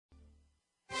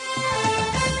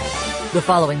The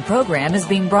following program is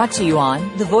being brought to you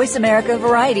on the Voice America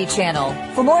Variety Channel.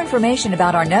 For more information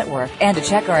about our network and to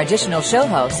check our additional show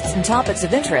hosts and topics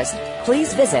of interest,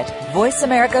 please visit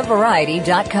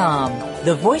voiceamericavariety.com.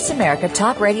 The Voice America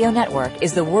Talk Radio Network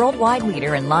is the worldwide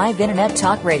leader in live Internet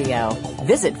talk radio.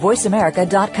 Visit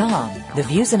voiceamerica.com. The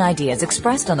views and ideas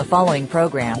expressed on the following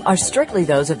program are strictly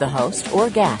those of the host or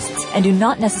guests and do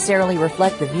not necessarily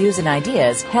reflect the views and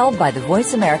ideas held by the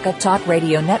Voice America Talk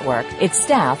Radio Network, its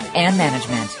staff, and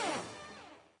management.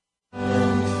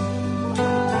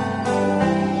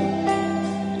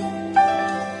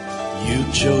 You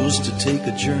chose to take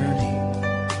a journey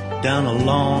down a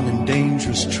long and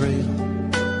dangerous trail.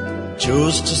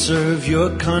 Chose to serve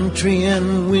your country,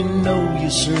 and we know you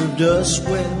served us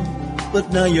well.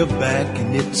 But now you're back,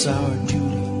 and it's our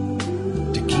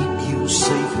duty to keep you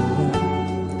safe and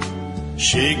home.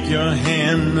 Shake your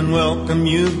hand and welcome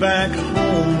you back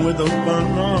home with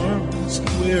open arms.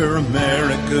 We're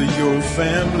America, your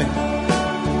family,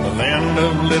 a land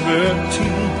of liberty.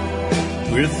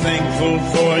 We're thankful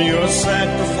for your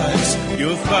sacrifice,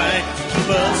 your fight to keep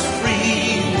us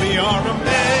free. We are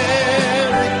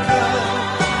America,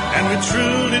 and we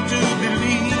truly do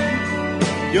believe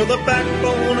you're the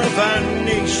backbone of our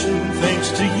nation. Thanks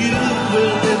to you,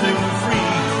 we're living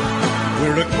free.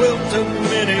 We're a quilt of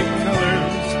many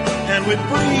colors, and we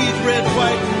breathe red,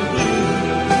 white, and blue.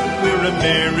 We're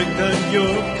America,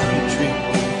 your country,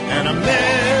 and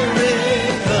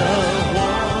America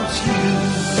wants you.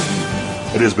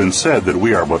 It has been said that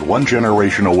we are but one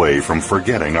generation away from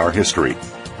forgetting our history.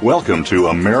 Welcome to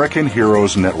American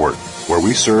Heroes Network, where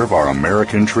we serve our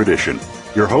American tradition.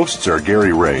 Your hosts are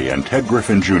Gary Ray and Ted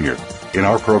Griffin Jr. In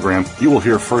our program, you will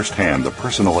hear firsthand the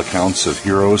personal accounts of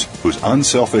heroes whose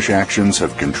unselfish actions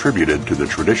have contributed to the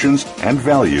traditions and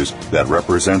values that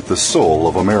represent the soul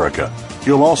of America.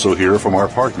 You'll also hear from our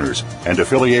partners and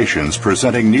affiliations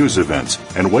presenting news events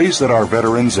and ways that our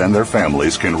veterans and their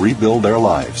families can rebuild their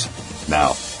lives.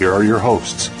 Now, here are your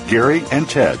hosts, Gary and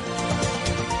Ted.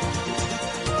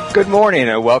 Good morning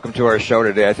and welcome to our show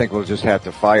today. I think we'll just have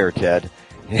to fire Ted.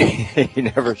 He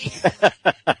never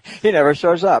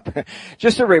shows up.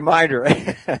 Just a reminder,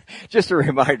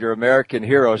 American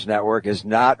Heroes Network is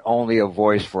not only a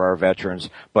voice for our veterans,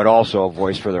 but also a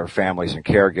voice for their families and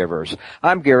caregivers.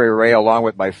 I'm Gary Ray, along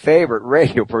with my favorite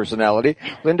radio personality,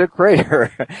 Linda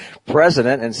Crater,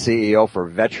 President and CEO for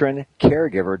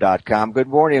VeteranCaregiver.com. Good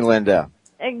morning, Linda.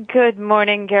 Good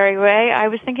morning, Gary Ray. I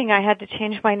was thinking I had to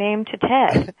change my name to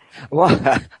Ted.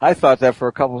 Well, I thought that for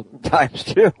a couple of times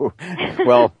too.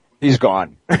 Well, he's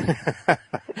gone.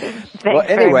 Well,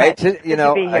 anyway,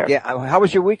 again, how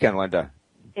was your weekend, Linda?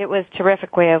 It was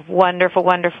terrific. We have wonderful,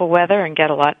 wonderful weather and get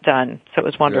a lot done. So it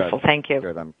was wonderful. Good. Thank you.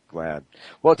 Good. I'm glad.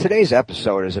 Well, today's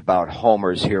episode is about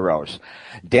Homer's heroes.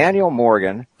 Daniel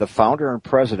Morgan, the founder and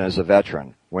president, is a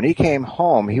veteran. When he came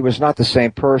home, he was not the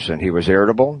same person. He was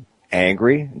irritable,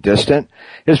 angry, distant.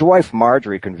 His wife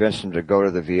Marjorie convinced him to go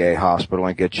to the VA hospital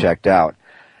and get checked out.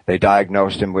 They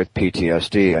diagnosed him with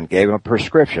PTSD and gave him a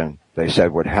prescription they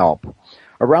said would help.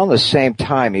 Around the same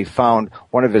time, he found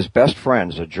one of his best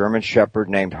friends, a German Shepherd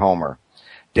named Homer.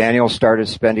 Daniel started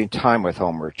spending time with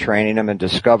Homer, training him, and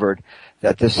discovered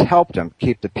that this helped him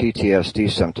keep the PTSD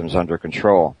symptoms under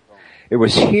control. It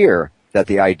was here that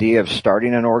the idea of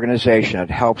starting an organization that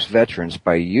helps veterans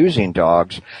by using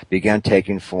dogs began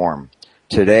taking form.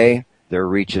 Today, their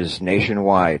reach is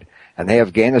nationwide, and they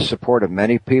have gained the support of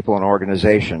many people and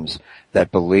organizations that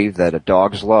believe that a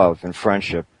dog's love and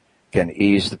friendship can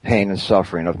ease the pain and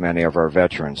suffering of many of our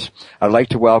veterans. I'd like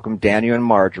to welcome Daniel and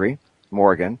Marjorie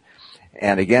Morgan.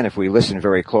 And again, if we listen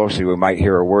very closely, we might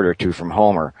hear a word or two from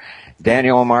Homer.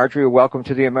 Daniel and Marjorie, welcome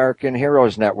to the American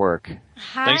Heroes Network.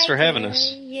 Hi. Thanks for having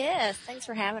us. Yes, thanks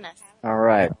for having us. All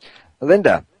right.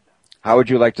 Linda, how would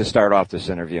you like to start off this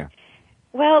interview?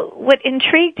 Well, what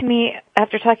intrigued me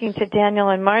after talking to Daniel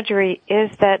and Marjorie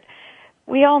is that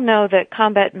we all know that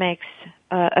combat makes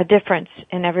a difference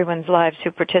in everyone's lives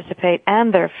who participate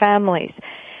and their families.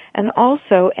 And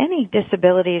also, any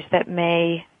disabilities that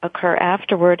may occur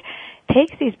afterward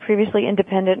takes these previously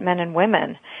independent men and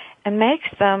women and makes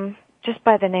them, just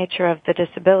by the nature of the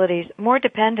disabilities, more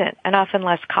dependent and often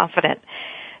less confident.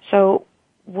 So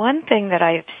one thing that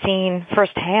I've seen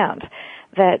firsthand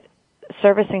that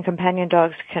servicing companion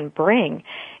dogs can bring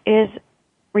is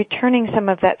returning some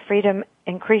of that freedom,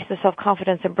 increase the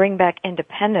self-confidence, and bring back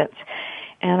independence.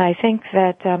 And I think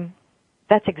that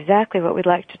that's exactly what we'd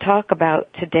like to talk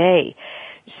about today.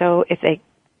 So if they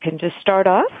can just start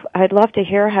off, I'd love to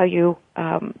hear how you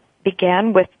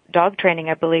began with dog training,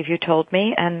 I believe you told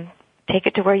me, and take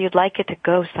it to where you'd like it to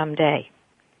go someday.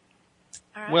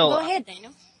 All right, well, go ahead,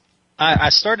 Daniel. I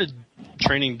started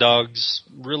training dogs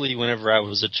really whenever I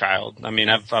was a child. I mean,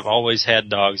 I've always had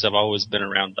dogs. I've always been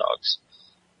around dogs.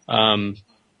 When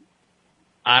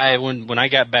I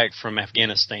got back from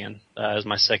Afghanistan as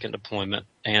my second deployment,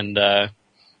 and I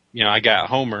got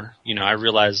Homer. I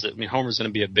realized that Homer's going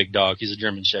to be a big dog. He's a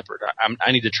German Shepherd.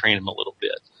 I need to train him a little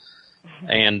bit,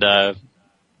 and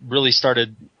really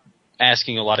started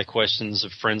asking a lot of questions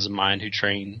of friends of mine who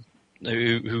train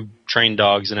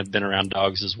dogs and have been around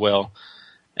dogs as well.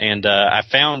 And I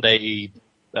found a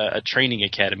training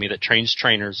academy that trains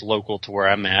trainers local to where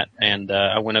I'm at, and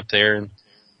I went up there and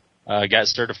got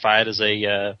certified as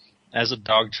a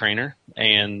dog trainer,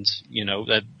 and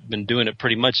I've been doing it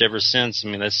pretty much ever since. I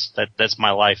mean, that's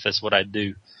my life. That's what I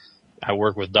do. I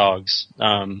work with dogs.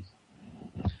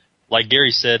 Like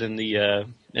Gary said in the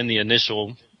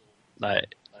initial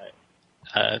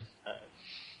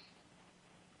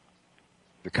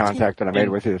the contact that I made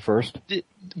with you first?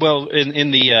 Well, in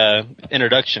the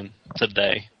introduction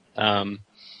today, I've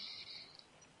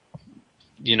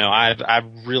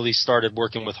really started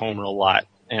working with Homer a lot,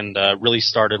 and really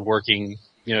started working,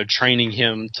 training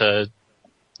him to,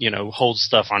 hold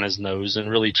stuff on his nose, and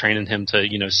really training him to,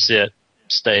 sit,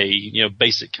 stay,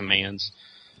 basic commands,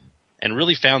 and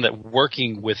really found that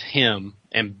working with him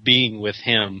and being with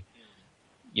him,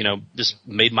 just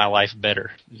made my life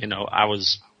better. I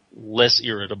was less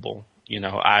irritable.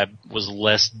 I was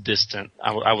less distant.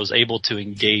 I was able to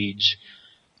engage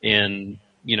in,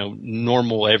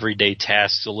 normal everyday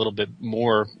tasks a little bit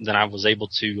more than I was able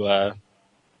to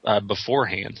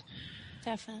beforehand.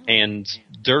 Definitely. And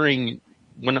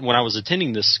when I was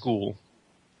attending this school,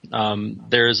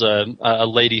 there's a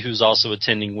lady who's also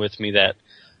attending with me that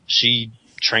she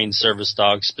trains service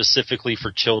dogs specifically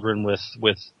for children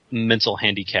with mental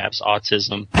handicaps,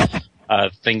 autism,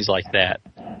 things like that.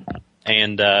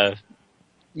 And,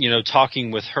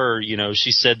 talking with her,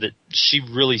 she said that she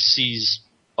really sees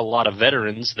a lot of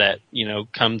veterans that,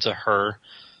 come to her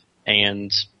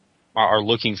and are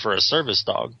looking for a service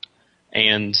dog.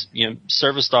 And,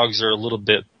 service dogs are a little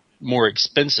bit more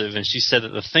expensive. And she said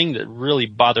that the thing that really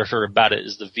bothered her about it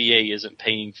is the VA isn't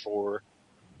paying for,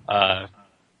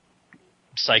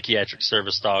 psychiatric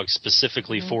service dogs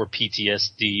specifically for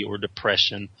PTSD or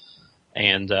depression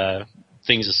and,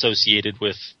 things associated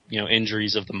with,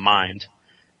 injuries of the mind,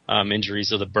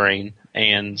 injuries of the brain.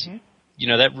 And,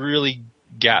 that really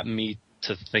got me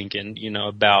to thinking,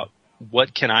 about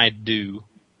what can I do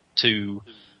to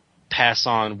pass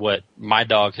on what my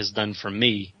dog has done for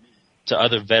me to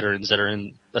other veterans that are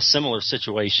in a similar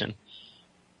situation.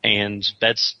 And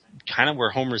that's kind of where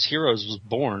Homer's Heroes was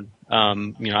born.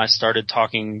 I started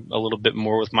talking a little bit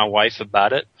more with my wife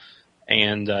about it.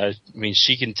 And,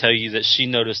 she can tell you that she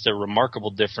noticed a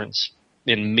remarkable difference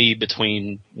in me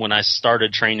between when I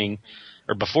started training,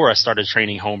 or before I started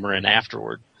training Homer, and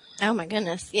afterward. Oh my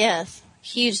goodness. Yes.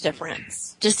 Huge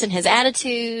difference. Just in his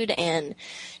attitude and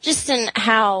just in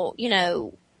how,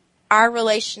 our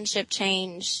relationship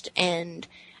changed. And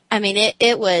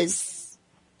it was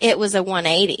a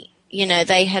 180.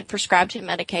 They had prescribed him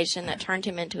medication that turned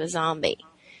him into a zombie.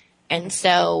 And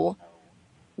so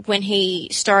when he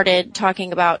started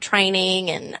talking about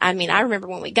training, and I remember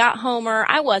when we got Homer,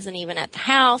 I wasn't even at the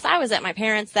house. I was at my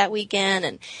parents' that weekend,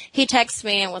 and he texted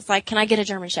me and was like, "Can I get a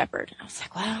German Shepherd?" I was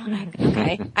like, "Well,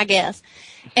 okay, I guess."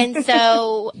 And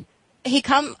so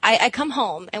I come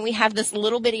home, and we have this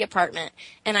little bitty apartment,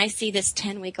 and I see this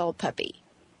 10-week-old puppy.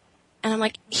 And I'm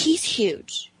like, he's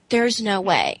huge. There's no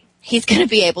way he's going to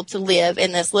be able to live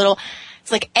in this little,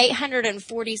 it's like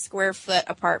 840 square foot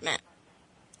apartment.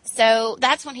 So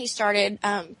that's when he started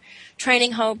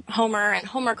training Homer, and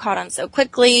Homer caught on so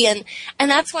quickly. And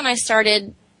that's when I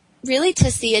started really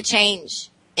to see a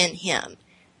change in him.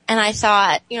 And I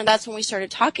thought, that's when we started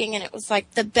talking, and it was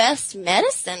like the best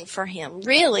medicine for him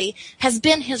really has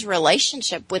been his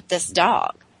relationship with this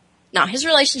dog. Not his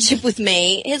relationship with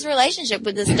me, his relationship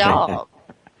with this dog.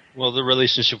 Well, the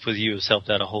relationship with you has helped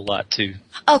out a whole lot too.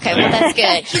 Okay, well that's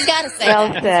good. He's got to say well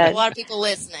that. Said. There's a lot of people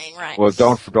listening, right? Well,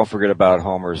 don't forget about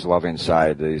Homer's loving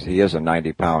side. He is a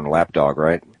 90-pound lap dog,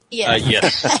 right? Yes.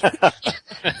 Yes.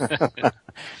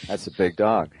 That's a big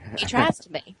dog. He tries to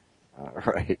be.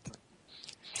 Right.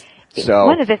 So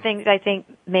one of the things I think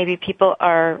maybe people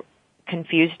are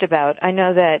confused about, I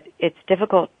know that it's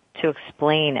difficult to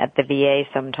explain at the VA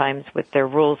sometimes with their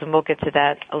rules, and we'll get to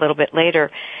that a little bit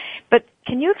later. But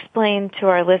can you explain to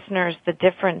our listeners the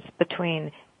difference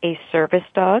between a service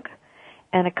dog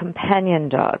and a companion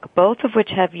dog, both of which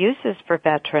have uses for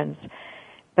veterans?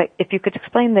 But if you could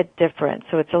explain the difference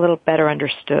so it's a little better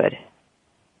understood.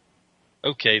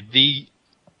 Okay,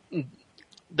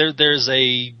 there's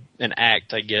a an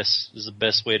act, I guess, is the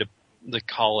best way to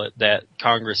call it, that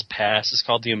Congress passed. It's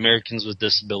called the Americans with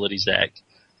Disabilities Act.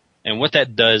 And what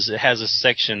that does, it has a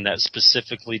section that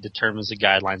specifically determines the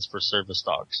guidelines for service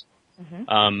dogs.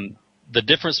 Mm-hmm. The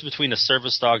difference between a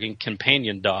service dog and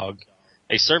companion dog,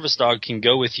 a service dog can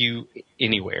go with you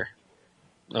anywhere.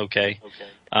 Okay.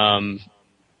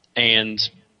 And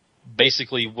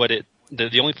basically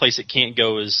the only place it can't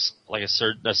go is like a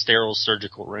sterile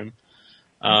surgical room.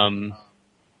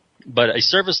 But a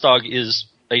service dog is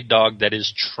a dog that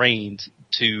is trained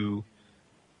to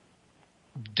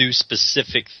do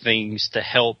specific things to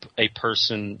help a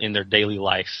person in their daily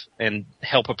life and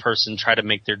help a person try to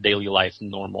make their daily life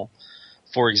normal.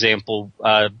 For example,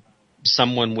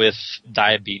 someone with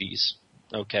diabetes,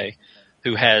 okay,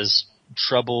 who has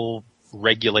trouble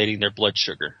regulating their blood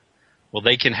sugar. Well,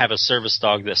 they can have a service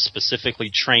dog that's specifically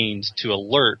trained to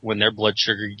alert when their blood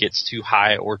sugar gets too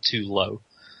high or too low.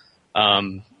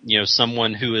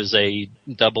 Someone who is a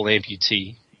double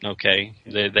amputee, okay,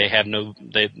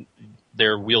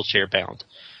 they're wheelchair bound.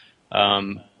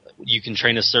 You can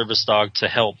train a service dog to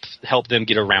help them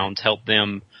get around, help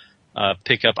them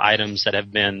pick up items that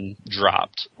have been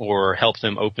dropped, or help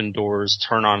them open doors,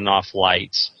 turn on and off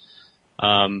lights.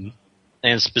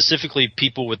 And specifically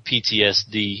people with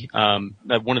PTSD,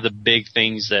 one of the big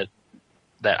things that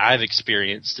I've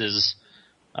experienced is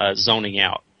zoning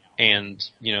out and,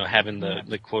 having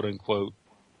the quote unquote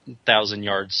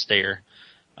 1,000-yard stare.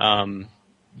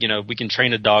 We can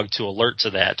train a dog to alert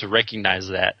to that, to recognize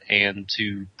that, and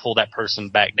to pull that person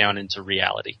back down into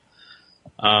reality.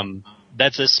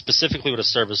 That's specifically what a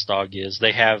service dog is.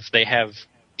 They have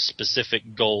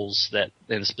specific goals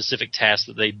and specific tasks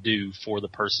that they do for the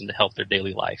person to help their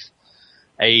daily life.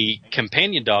 A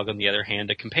companion dog, on the other hand,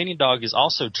 a companion dog is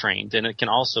also trained, and it can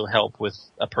also help with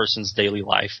a person's daily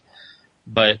life.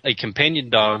 But a companion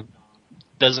dog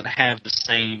doesn't have the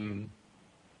same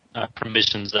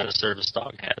permissions that a service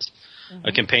dog has. Mm-hmm.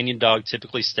 A companion dog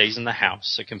typically stays in the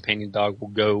house. A companion dog will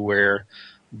go where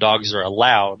dogs are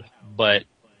allowed, but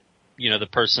the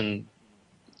person,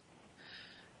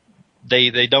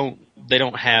 they don't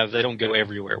go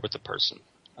everywhere with the person.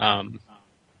 And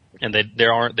they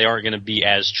aren't going to be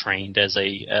as trained as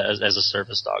a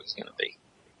service dog is going to be.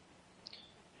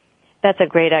 That's a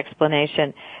great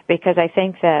explanation, because I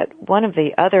think that one of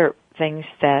the other things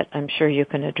that I'm sure you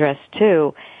can address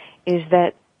too is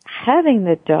that having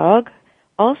the dog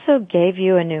also gave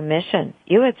you a new mission.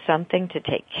 You had something to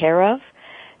take care of,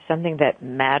 something that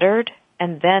mattered,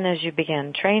 and then as you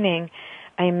began training,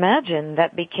 I imagine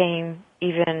that became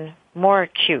even more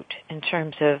acute in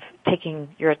terms of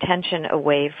taking your attention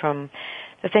away from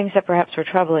the things that perhaps were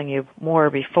troubling you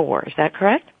more before. Is that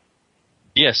correct?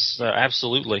 Yes,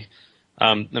 absolutely.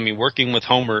 Working with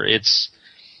Homer, it's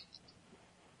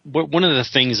one of the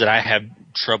things that I had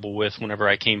trouble with whenever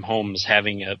I came home is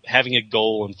having a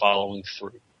goal and following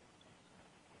through.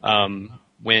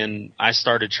 When I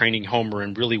started training Homer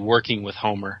and really working with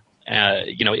Homer,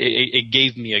 it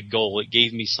gave me a goal. It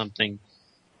gave me something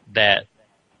that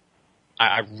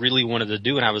I really wanted to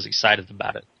do, and I was excited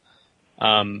about it.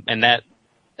 And that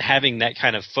having that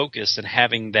kind of focus and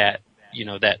having that,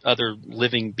 that other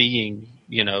living being,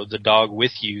 the dog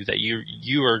with you that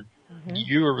you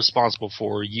are responsible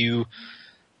for. You're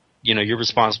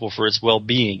responsible for its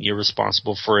well-being. You're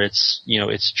responsible for its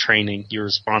training. You're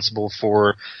responsible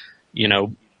for,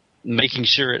 making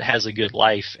sure it has a good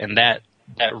life. And that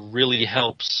really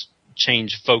helps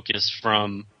change focus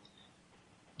from,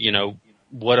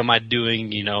 what am I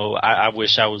doing? I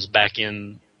wish I was back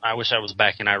in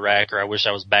Iraq, or I wish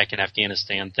I was back in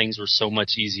Afghanistan. Things were so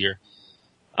much easier.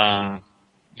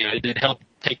 It did help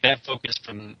take that focus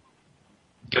from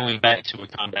going back to a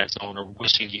combat zone or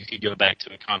wishing you could go back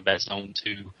to a combat zone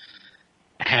to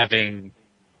having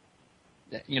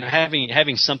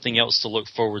something else to look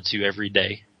forward to every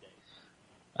day.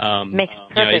 Makes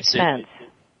perfect sense.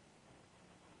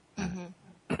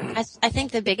 I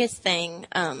think the biggest thing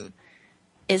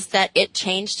is that it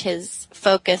changed his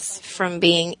focus from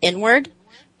being inward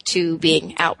to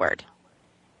being outward.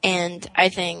 And I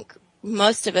think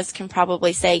most of us can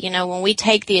probably say, when we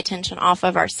take the attention off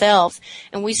of ourselves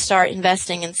and we start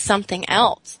investing in something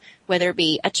else, whether it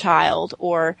be a child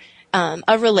or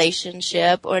a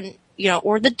relationship or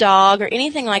the dog or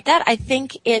anything like that, I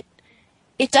think it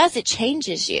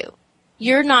changes you.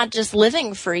 You're not just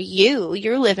living for you,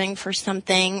 you're living for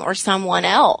something or someone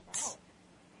else.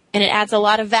 And it adds a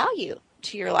lot of value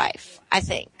to your life, I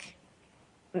think.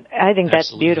 I think that's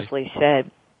Absolutely. Beautifully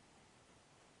said.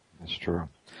 That's true.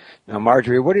 Now,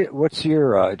 Marjorie, what's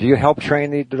your? Do you help train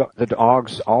the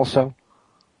dogs also?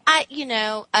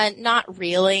 Not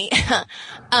really.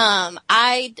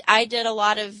 I did a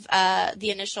lot of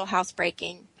the initial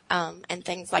housebreaking and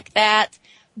things like that.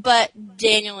 But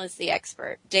Daniel is the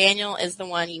expert. Daniel is the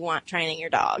one you want training your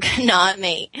dog, not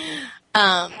me.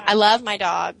 I love my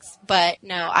dogs, but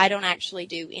no, I don't actually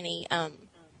do any of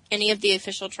the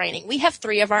official training. We have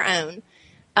 3 of our own,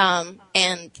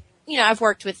 and I've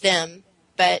worked with them.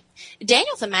 But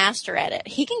Daniel's a master at it.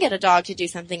 He can get a dog to do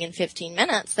something in 15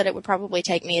 minutes that it would probably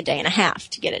take me a day and a half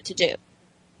to get it to do.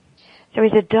 So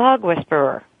he's a dog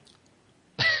whisperer.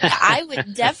 I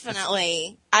would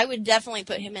definitely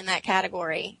put him in that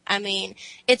category. I mean,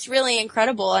 it's really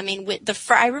incredible. I mean,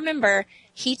 I remember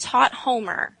he taught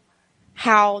Homer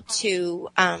how to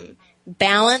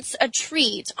balance a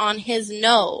treat on his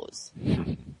nose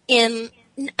and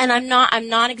I'm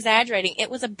not exaggerating.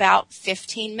 It was about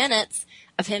 15 minutes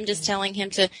of him just telling him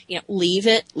to, leave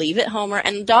it, Homer.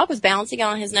 And the dog was balancing it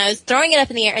on his nose, throwing it up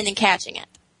in the air, and then catching it.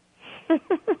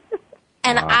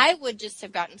 And I would just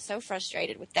have gotten so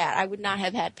frustrated with that. I would not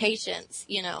have had patience,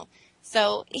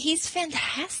 So he's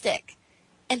fantastic.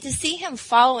 And to see him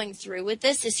following through with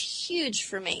this is huge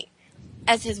for me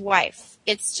as his wife.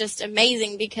 It's just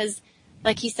amazing because,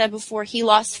 like he said before, he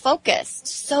lost focus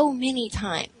so many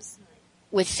times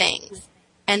with things.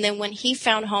 And then when he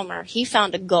found Homer, he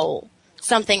found a goal,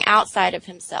 something outside of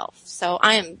himself. So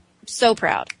I am so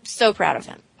proud of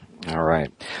him. All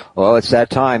right. Well, it's that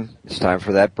time. It's time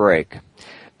for that break.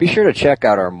 Be sure to check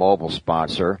out our mobile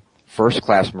sponsor, First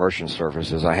Class Merchant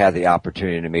Services. I had the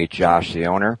opportunity to meet Josh, the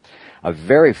owner, a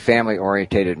very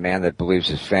family-orientated man that believes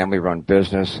his family-run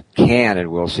business can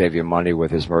and will save you money with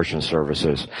his merchant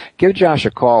services. Give Josh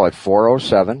a call at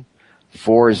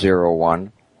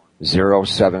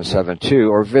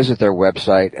 407-401-0772 or visit their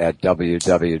website at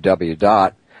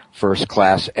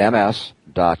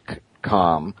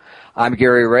www.firstclassms.com. I'm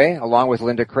Gary Ray, along with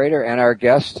Linda Crater and our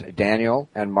guests, Daniel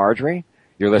and Marjorie.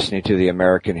 You're listening to the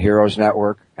American Heroes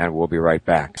Network, and we'll be right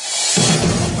back.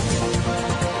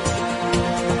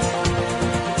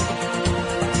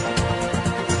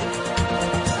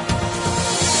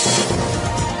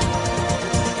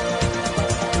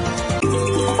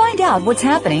 Find out what's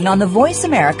happening on the Voice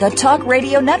America Talk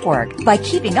Radio Network by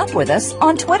keeping up with us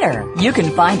on Twitter. You can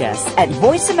find us at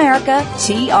Voice America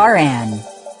TRN.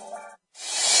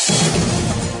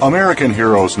 American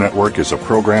Heroes Network is a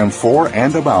program for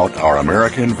and about our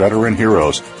American veteran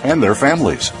heroes and their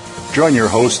families. Join your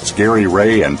hosts Gary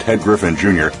Ray and Ted Griffin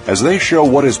Jr. as they show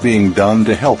what is being done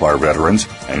to help our veterans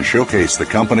and showcase the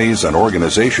companies and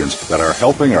organizations that are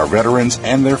helping our veterans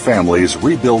and their families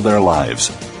rebuild their lives.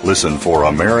 Listen for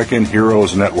American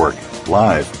Heroes Network,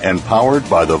 live and powered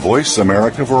by the Voice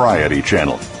America Variety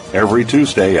Channel, every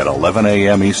Tuesday at 11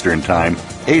 a.m. Eastern Time,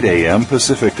 8 a.m.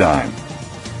 Pacific Time.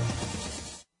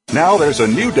 Now there's a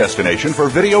new destination for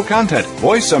video content,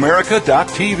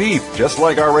 VoiceAmerica.tv. Just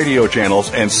like our radio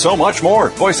channels and so much more.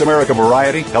 Voice America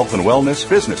Variety, Health and Wellness,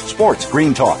 Business, Sports,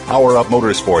 Green Talk, Power Up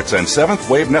Motorsports, and Seventh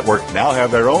Wave Network now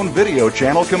have their own video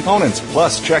channel components.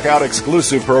 Plus, check out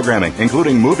exclusive programming,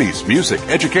 including movies, music,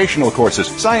 educational courses,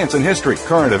 science and history,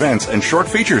 current events, and short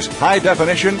features.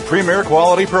 High-definition, premier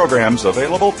quality programs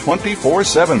available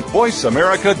 24/7.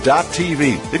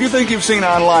 VoiceAmerica.tv. If you think you've seen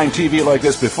online TV like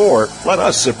this before, let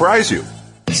us surprise you.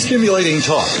 Stimulating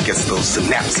talk gets those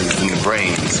synapses in the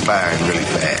brain firing really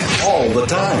fast. All the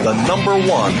time. The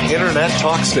 #1 internet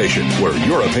talk station where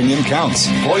your opinion counts.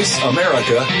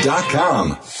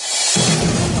 VoiceAmerica.com.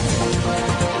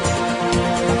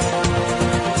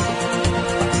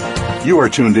 You are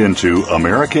tuned in to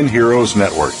American Heroes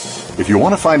Network. If you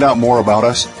want to find out more about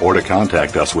us or to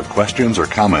contact us with questions or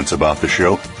comments about the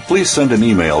show, please send an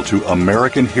email to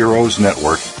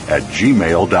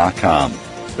AmericanHeroesNetwork@gmail.com.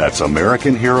 That's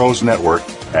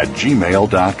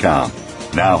AmericanHeroesNetwork@gmail.com.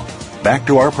 Now, back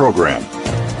to our program.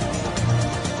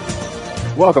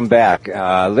 Welcome back.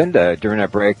 Linda, during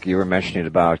that break, you were mentioning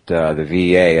about the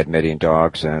VA admitting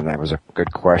dogs, and that was a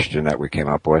good question that you came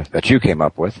up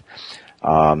with.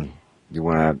 You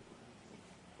want to...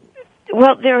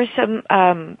 Well, there is some...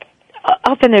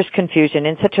 often there's confusion.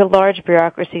 In such a large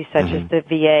bureaucracy such as the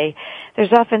VA,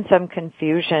 there's often some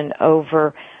confusion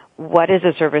over what is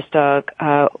a service dog,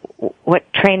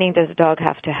 what training does a dog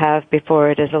have to have before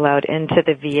it is allowed into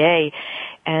the VA.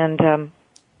 And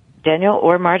Daniel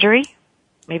or Marjorie,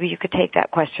 maybe you could take that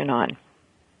question on.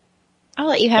 I'll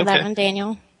let you have that one,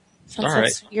 Daniel,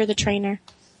 since you're the trainer.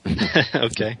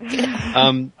 Okay.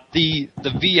 The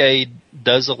VA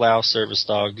does allow service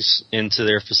dogs into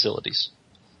their facilities.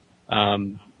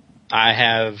 I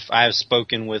have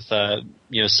spoken with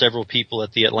several people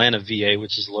at the Atlanta VA,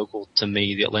 which is local to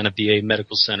me, the Atlanta VA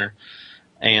Medical Center,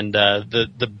 And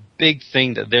the big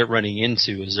thing that they're running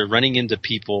into is they're running into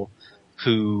people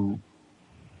who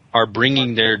are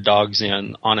bringing their dogs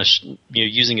in on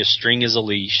using a string as a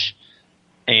leash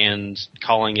and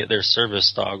calling it their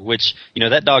service dog, which,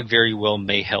 that dog very well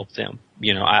may help them.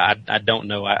 I don't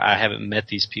know. I haven't met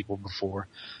these people before,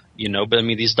 but I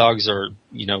mean, these dogs are,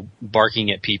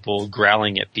 barking at people,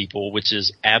 growling at people, which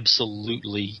is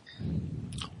absolutely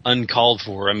uncalled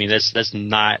for. I mean, that's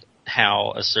not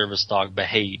how a service dog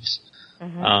behaves.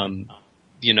 Mm-hmm.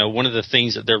 One of the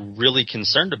things that they're really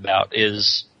concerned about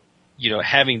is,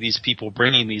 having these people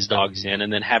bringing these dogs in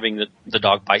and then having the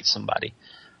dog bite somebody,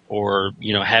 or,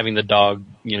 having the dog,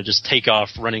 just take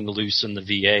off running loose in the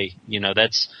VA.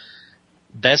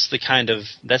 That's the kind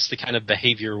of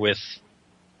behavior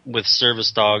with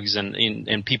service dogs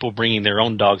and people bringing their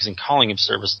own dogs and calling them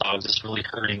service dogs is really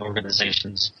hurting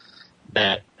organizations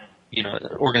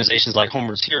organizations like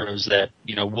Homer's Heroes that,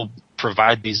 will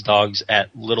provide these dogs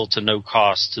at little to no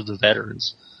cost to the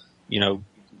veterans.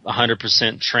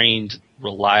 100% trained,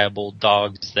 reliable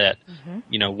dogs that,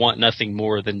 want nothing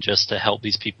more than just to help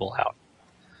these people out.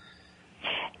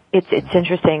 It's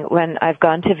interesting. When I've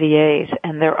gone to VAs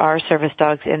and there are service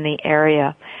dogs in the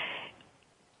area,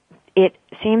 it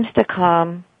seems to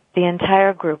calm the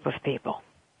entire group of people.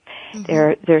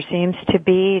 Mm-hmm. There seems to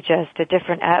be just a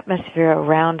different atmosphere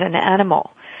around an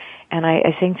animal. And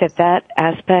I think that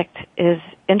aspect is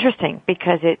interesting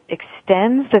because it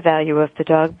extends the value of the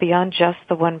dog beyond just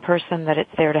the one person that it's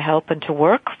there to help and to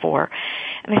work for.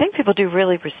 And I think people do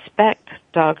really respect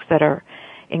dogs that are,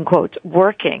 in quotes,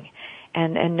 working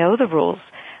and know the rules.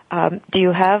 Do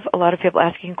you have a lot of people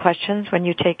asking questions when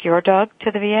you take your dog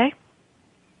to the VA?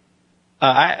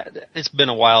 It's been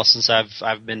a while since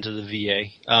I've been to the VA,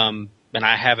 and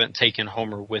I haven't taken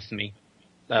Homer with me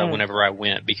whenever I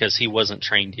went because he wasn't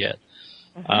trained yet.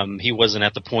 Mm-hmm. He wasn't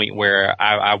at the point where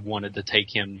I wanted to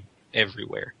take him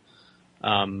everywhere.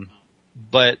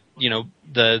 But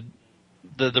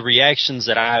the reactions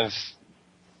that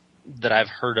I've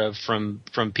heard of from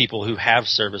people who have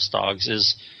service dogs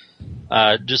is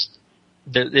just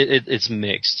it's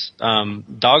mixed.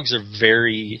 Dogs are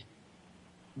very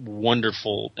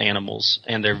wonderful animals,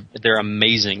 and they're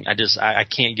amazing. I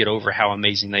can't get over how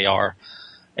amazing they are.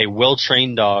 A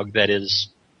well-trained dog that is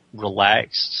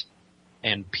relaxed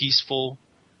and peaceful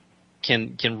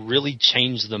can really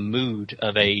change the mood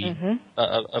of a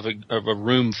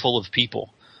room full of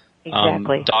people.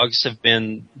 Exactly. Dogs have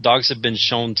been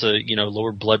shown to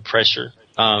lower blood pressure.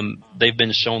 They've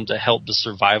been shown to help the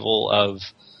survival of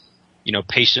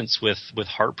patients with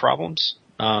heart problems.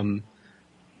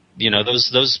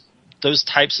 Those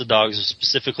types of dogs are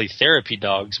specifically therapy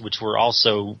dogs, which we're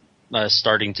also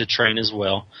starting to train as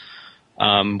well.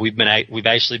 We've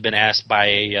actually been asked by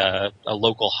a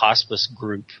local hospice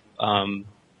group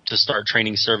to start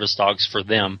training service dogs for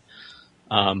them,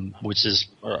 which is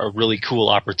a really cool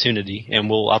opportunity. And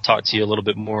I'll talk to you a little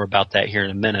bit more about that here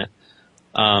in a minute.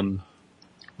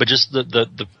 But just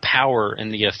the power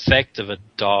and the effect of a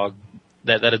dog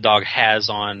that a dog has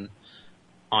on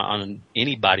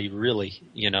anybody really,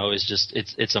 is just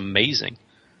it's amazing.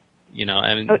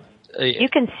 I mean, you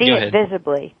can see it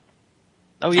visibly.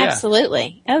 Oh yeah,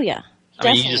 absolutely. Oh yeah.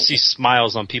 I mean, you just see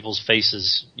smiles on people's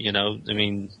faces. I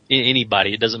mean,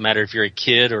 anybody. It doesn't matter if you're a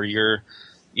kid or you're,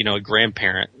 a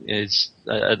grandparent. It's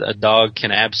a dog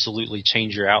can absolutely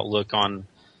change your outlook on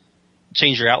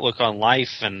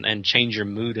life and change your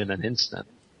mood in an instant.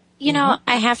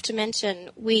 I have to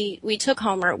mention, we took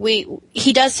Homer,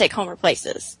 he does take Homer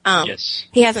places. Yes.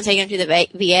 He hasn't taken him to the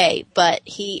VA, but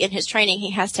in his training,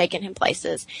 he has taken him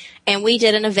places. And we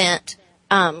did an event,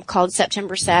 called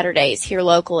September Saturdays here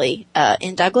locally,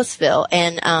 in Douglasville.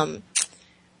 And,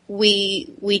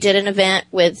 we did an event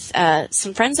with,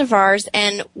 some friends of ours,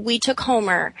 and we took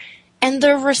Homer, and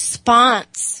the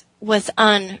response was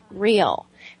unreal.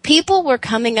 People were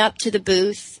coming up to the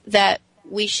booth that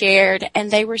we shared, and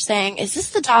they were saying, is this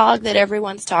the dog that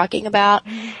everyone's talking about?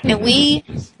 And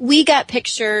we got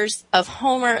pictures of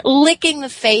Homer licking the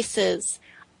faces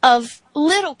of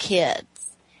little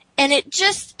kids. And it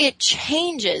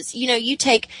changes. You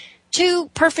take two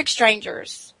perfect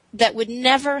strangers that would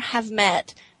never have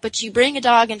met, but you bring a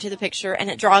dog into the picture and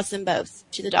it draws them both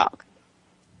to the dog.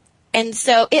 And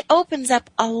so it opens up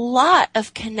a lot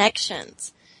of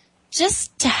connections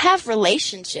just to have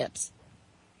relationships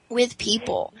with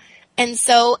people. And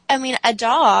so, I mean, a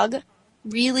dog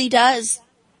really does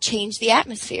change the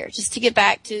atmosphere. Just to get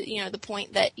back to, the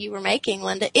point that you were making,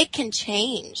 Linda, it can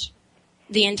change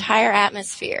the entire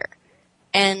atmosphere.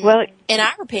 And in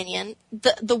our opinion,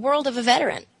 the world of a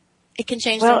veteran it can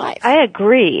change their life. I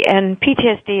agree, and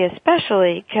PTSD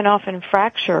especially can often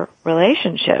fracture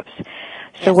relationships.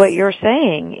 So what you're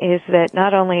saying is that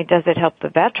not only does it help the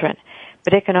veteran,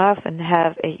 but it can often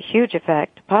have a huge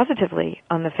effect positively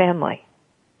on the family.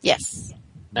 Yes.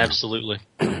 Absolutely.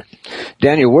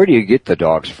 Daniel, where do you get the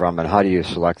dogs from, and how do you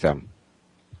select them?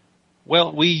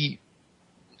 Well,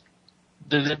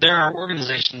 there are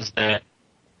organizations that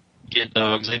get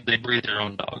dogs. They breed their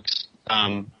own dogs.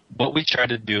 What we try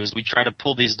to do is we try to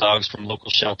pull these dogs from local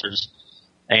shelters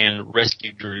and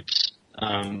rescue groups,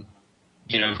 who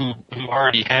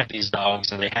already have these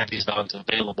dogs and they have these dogs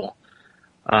available.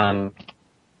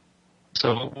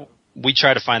 So we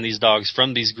try to find these dogs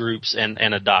from these groups and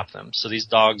adopt them. So these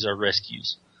dogs are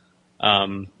rescues.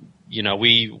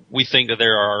 We think that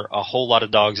there are a whole lot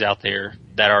of dogs out there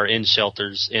that are in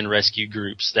shelters, in rescue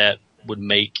groups that would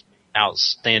make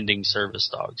outstanding service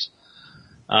dogs.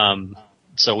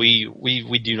 So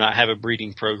we do not have a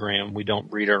breeding program. We don't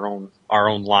breed our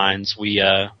own lines. We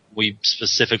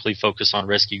specifically focus on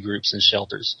rescue groups and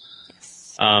shelters.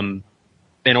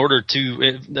 In order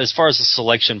to, as far as the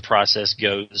selection process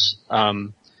goes,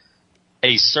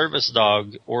 a service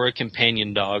dog or a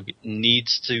companion dog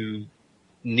needs to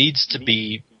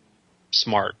be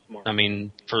smart. I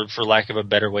mean, for lack of a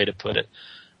better way to put it,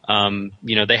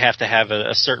 they have to have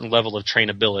a certain level of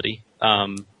trainability.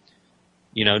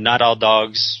 Not all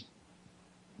dogs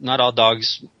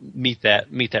meet that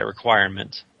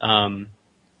requirement.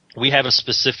 I have a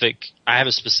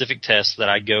specific test that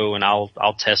I go and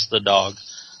I'll test the dog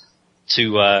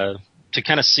to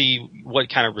kind of see what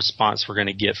kind of response we're going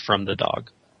to get from the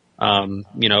dog.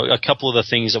 A couple of the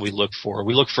things that we look for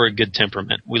a good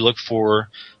temperament. We look for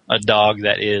a dog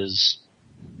that is,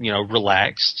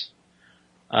 relaxed,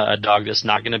 a dog that's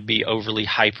not going to be overly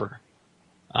hyper,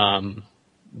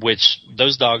 which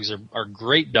those dogs are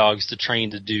great dogs to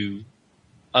train to do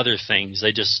other things.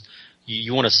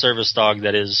 You want a service dog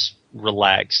that is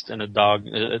relaxed, and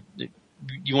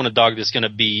you want a dog that's going to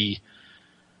be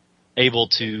able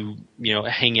to,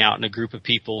 hang out in a group of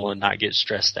people and not get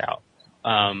stressed out.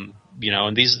 And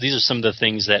these are some of the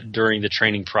things that during the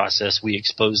training process we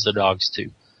expose the dogs to.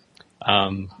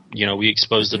 We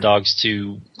expose the dogs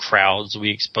to crowds.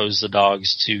 We expose the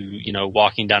dogs to,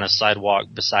 walking down a sidewalk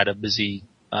beside a busy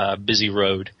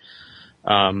road.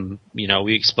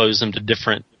 We expose them to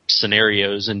different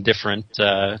scenarios and different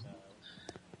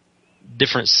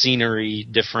scenery,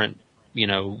 different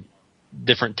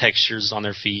textures on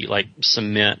their feet, like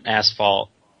cement, asphalt,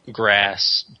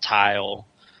 grass, tile.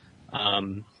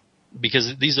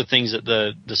 Because these are things that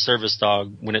the service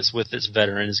dog, when it's with its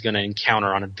veteran, is going to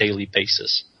encounter on a daily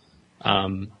basis.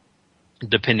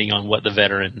 Depending on what the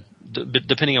veteran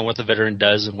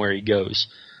does and where he goes.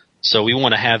 So we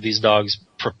want to have these dogs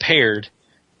prepared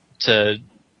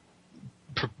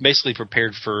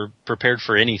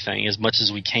for anything as much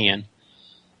as we can.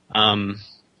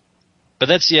 But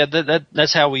that's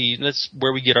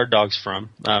where we get our dogs from.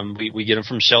 We get them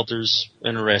from shelters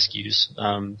and rescues.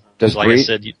 Does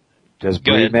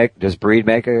breed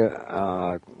make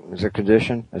a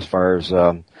condition as far as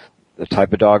the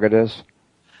type of dog it is?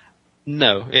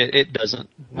 No, it doesn't.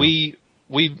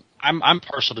 I'm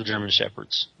partial to German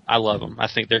Shepherds. I love them. I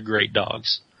think they're great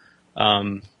dogs.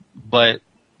 But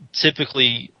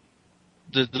typically,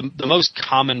 the most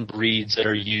common breeds that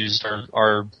are used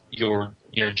are your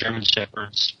German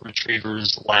Shepherds,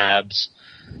 Retrievers, Labs,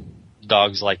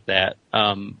 dogs like that.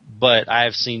 But I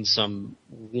have seen some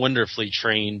wonderfully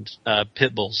trained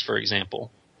pit bulls, for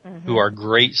example, who are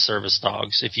great service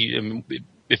dogs.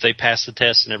 If they pass the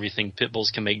test and everything, pit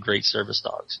bulls can make great service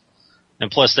dogs. And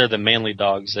plus, they're the manly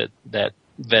dogs that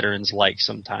veterans like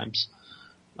sometimes.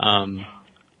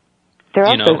 They're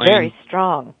also very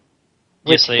strong.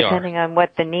 Yes, they are. Depending on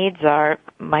what the needs are,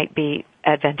 might be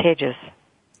advantageous.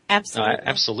 Absolutely.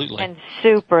 Absolutely. And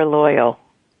super loyal.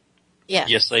 Yes.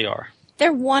 Yes, they are.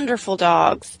 They're wonderful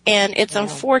dogs, and it's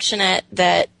unfortunate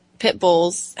that pit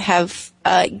bulls have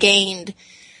gained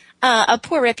a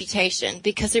poor reputation,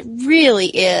 because it really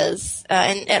is,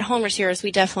 and at Homer's Heroes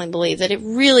we definitely believe that it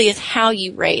really is how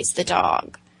you raise the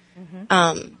dog.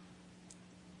 Mm-hmm.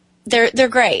 They're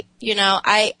great.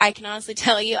 I can honestly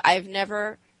tell you I've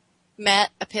never met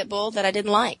a pit bull that I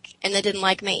didn't like and that didn't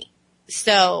like me.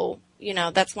 So,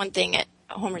 that's one thing at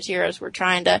Homer's Heroes. We're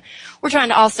trying to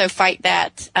also fight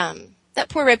that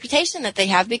poor reputation that they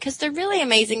have, because they're really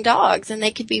amazing dogs and they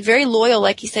could be very loyal,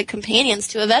 like you said, companions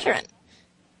to a veteran.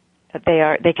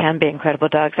 They can be incredible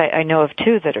dogs. I know of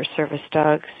two that are service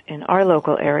dogs in our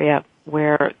local area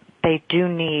where they do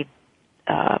need,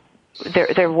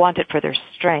 they're wanted for their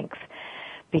strength,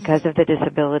 because of the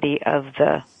disability of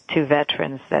the two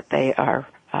veterans that they are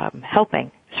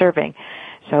serving.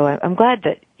 So I'm glad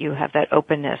that you have that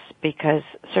openness, because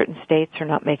certain states are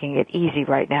not making it easy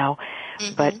right now.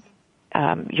 Mm-hmm. But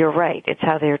you're right. It's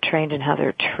how they're trained and how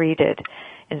they're treated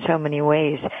in so many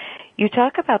ways. You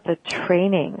talk about the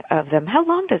training of them. How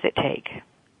long does it take?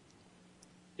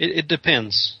 It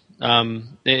depends.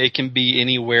 It can be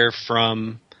anywhere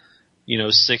from,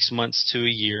 6 months to a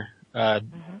year.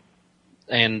 And,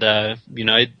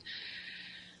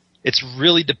 it's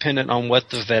really dependent on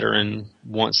what the veteran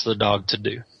wants the dog to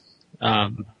do.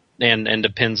 And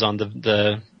depends on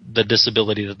the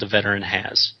disability that the veteran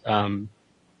has.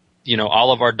 All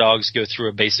of our dogs go through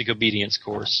a basic obedience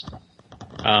course.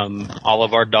 All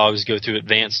of our dogs go through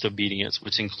advanced obedience,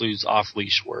 which includes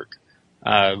off-leash work,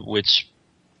 which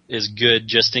is good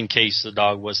just in case the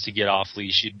dog was to get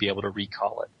off-leash, you'd be able to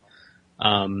recall it.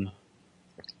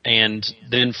 And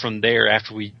then from there,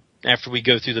 after we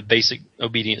go through the basic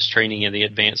obedience training and the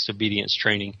advanced obedience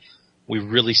training, we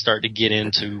really start to get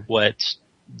into what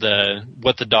the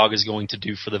dog is going to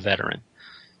do for the veteran.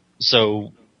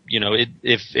 So,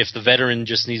 if the veteran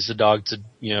just needs the dog to,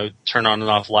 turn on and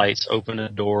off lights, open a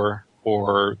door,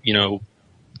 or,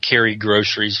 carry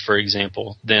groceries, for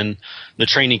example, then the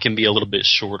training can be a little bit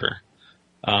shorter.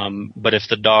 But if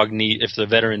the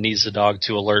veteran needs the dog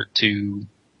to alert to,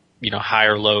 high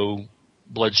or low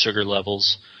blood sugar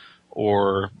levels,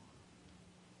 or,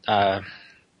 they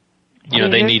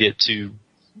need it to,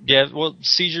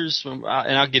 seizures, and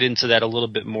I'll get into that a little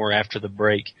bit more after the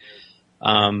break.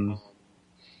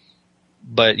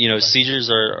 But,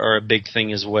 seizures are a big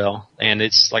thing as well. And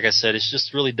it's, like I said, it's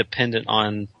just really dependent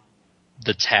on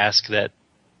the task that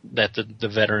the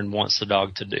veteran wants the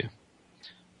dog to do.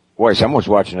 Boy, someone's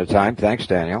watching the time. Thanks,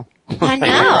 Daniel. I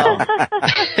know.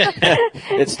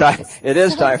 It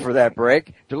is time for that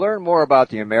break. To learn more about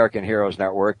the American Heroes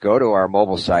Network, go to our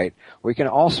mobile site. We can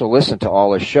also listen to all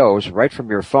the shows right from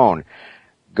your phone.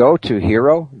 Go to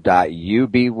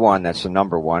hero.ub1, that's the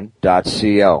number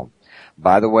 1.co.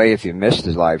 By the way, if you missed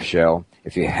the live show,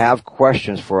 if you have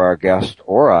questions for our guest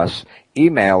or us,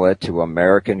 email it to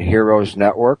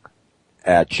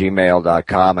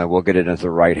AmericanHeroesNetwork@gmail.com, and we'll get it into the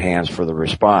right hands for the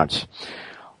response.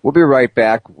 We'll be right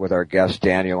back with our guests,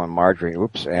 Daniel and Marjorie,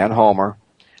 and Homer.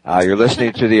 You're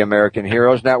listening to the American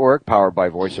Heroes Network, powered by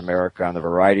Voice America on the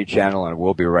Variety Channel, and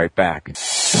we'll be right back.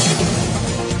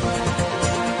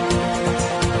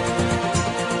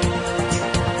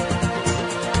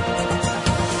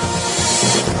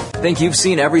 Think you've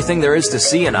seen everything there is to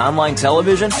see in online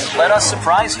television? Let us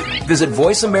surprise you. Visit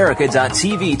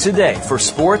voiceamerica.tv today for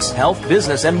sports, health,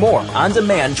 business, and more on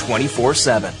demand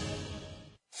 24/7.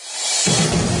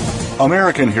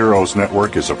 American Heroes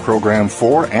Network is a program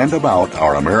for and about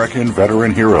our American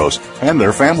veteran heroes and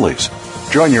their families.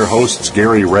 Join your hosts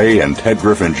Gary Ray and Ted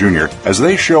Griffin Jr. as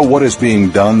they show what is being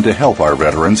done to help our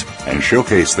veterans and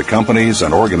showcase the companies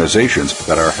and organizations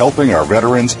that are helping our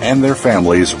veterans and their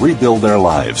families rebuild their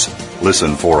lives.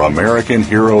 Listen for American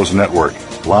Heroes Network,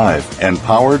 live and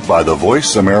powered by the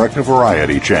Voice America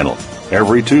Variety Channel,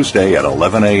 every Tuesday at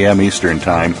 11 a.m. Eastern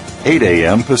Time, 8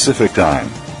 a.m. Pacific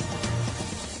Time.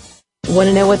 Want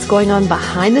to know what's going on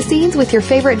behind the scenes with your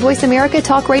favorite Voice America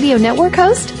Talk Radio Network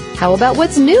host? How about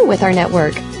what's new with our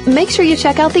network? Make sure you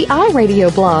check out the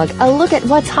iRadio blog, a look at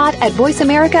what's hot at Voice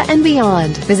America and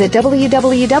beyond. Visit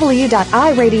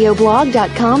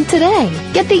www.iradioblog.com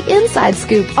today. Get the inside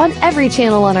scoop on every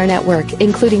channel on our network,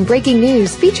 including breaking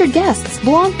news, featured guests,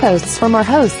 blog posts from our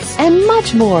hosts, and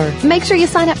much more. Make sure you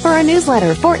sign up for our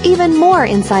newsletter for even more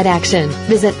inside action.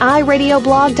 Visit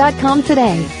iradioblog.com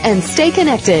today and stay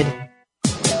connected.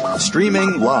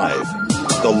 Streaming live,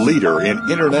 the leader in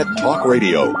Internet talk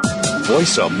radio,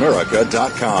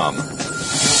 VoiceAmerica.com.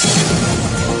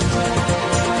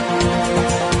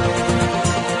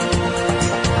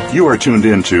 You are tuned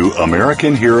in to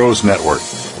American Heroes Network.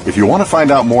 If you want to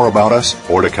find out more about us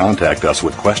or to contact us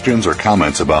with questions or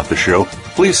comments about the show,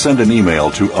 please send an email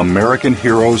to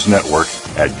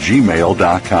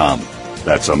AmericanHeroesNetwork@gmail.com.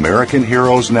 That's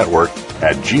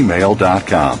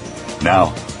AmericanHeroesNetwork@gmail.com.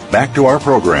 Now, back to our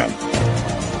program.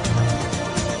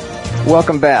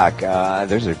 Welcome back.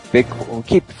 There's a big, we'll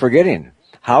keep forgetting.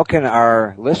 How can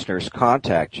our listeners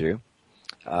contact you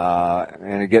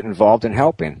and get involved in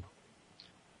helping?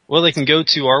 Well, they can go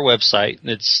to our website.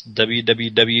 It's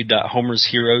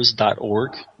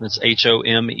www.homersheroes.org. That's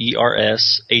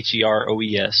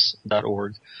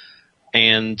HOMERSHEROES.org.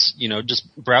 And,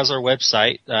 just browse our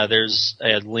website. There's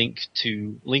a link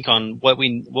on what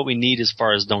we need as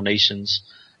far as donations.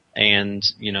 And,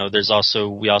 we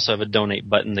also have a donate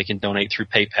button. They can donate through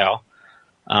PayPal.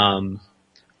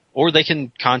 or they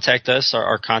can contact us.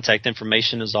 Our contact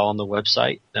information is all on the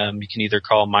website. You can either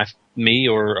call me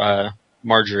or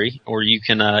Marjorie, or you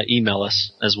can email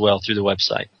us as well through the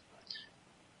website.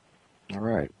 All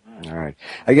right.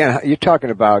 Again, you're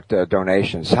talking about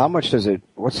donations. How much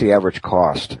what's the average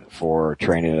cost for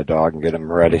training a dog and get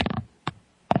them ready?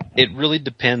 It really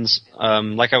depends.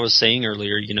 Like I was saying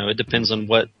earlier, it depends on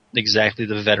what exactly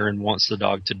the veteran wants the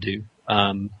dog to do.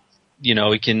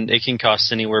 It can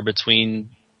cost anywhere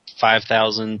between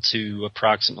 $5,000 to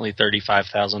approximately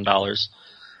 $35,000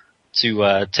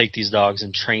 to take these dogs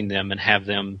and train them and have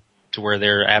them to where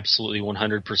they're absolutely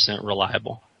 100%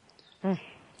 reliable.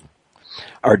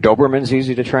 Are Dobermans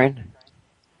easy to train?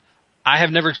 I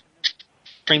have never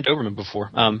trained Doberman before,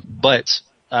 but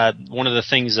one of the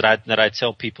things that I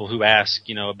tell people who ask,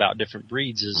 about different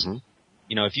breeds is,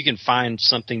 if you can find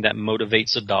something that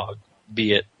motivates a dog,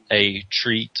 be it a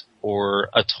treat or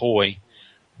a toy,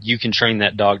 you can train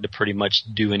that dog to pretty much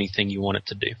do anything you want it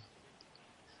to do.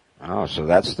 Oh, so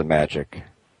that's the magic.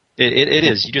 It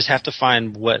is. You just have to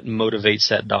find what motivates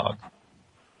that dog.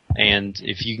 And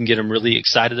if you can get them really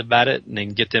excited about it and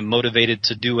then get them motivated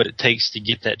to do what it takes to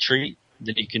get that treat,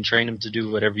 then you can train them to do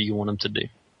whatever you want them to do.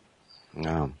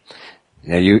 Now,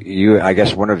 you, I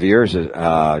guess one of yours,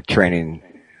 training,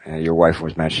 your wife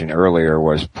was mentioning earlier,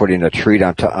 was putting a treat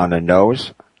on the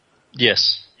nose?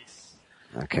 Yes.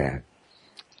 Okay.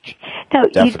 Now,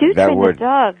 you do train the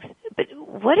dogs, but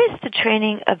what is the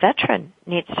training a veteran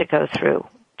needs to go through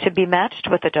to be matched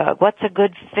with a dog? What's a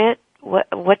good fit?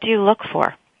 What do you look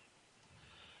for?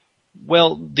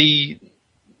 Well, the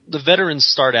veterans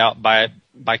start out by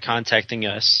contacting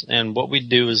us, and what we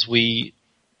do is the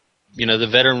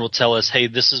veteran will tell us, hey,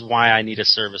 this is why I need a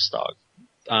service dog.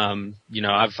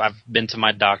 I've been to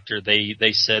my doctor.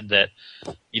 They said that,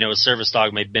 a service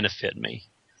dog may benefit me.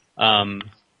 And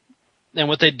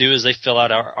what they do is they fill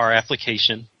out our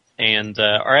application, and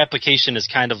our application is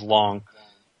kind of long.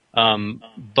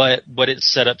 But what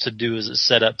it's set up to do is it's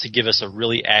set up to give us a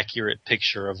really accurate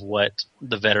picture of what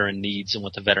the veteran needs and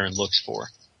what the veteran looks for.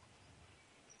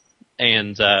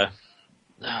 And what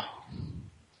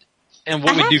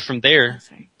we do from there,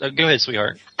 go ahead,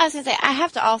 sweetheart. I was going to say, I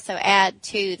have to also add,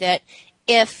 too, that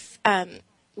if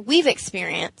we've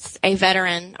experienced a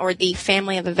veteran or the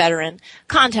family of a veteran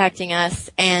contacting us,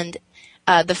 and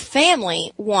the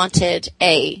family wanted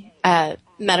a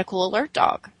medical alert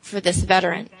dog for this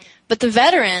veteran, but the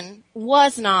veteran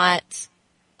was not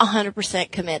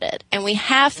 100% committed. And we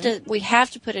have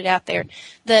to put it out there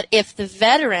that if the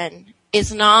veteran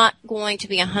is not going to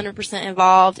be 100%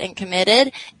 involved and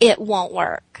committed, it won't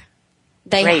work.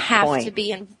 They have to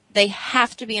be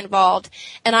involved.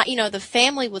 And the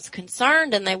family was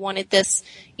concerned and they wanted this,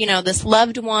 this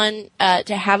loved one,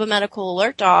 to have a medical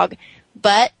alert dog.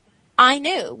 But I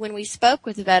knew when we spoke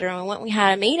with the veteran and when we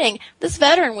had a meeting, this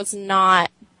veteran was not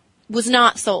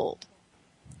sold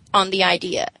on the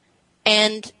idea.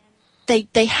 And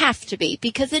they have to be,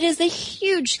 because it is a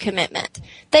huge commitment.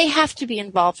 They have to be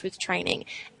involved with training.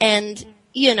 And,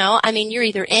 you're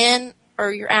either in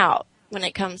or you're out when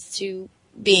it comes to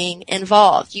being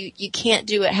involved. You can't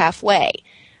do it halfway.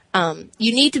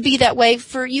 You need to be that way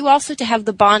for you also to have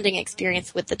the bonding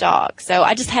experience with the dog. So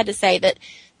I just had to say that,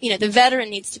 the veteran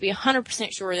needs to be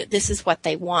 100% sure that this is what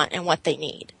they want and what they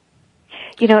need.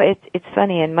 It's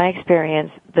funny. In my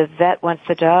experience, the vet wants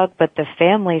the dog, but the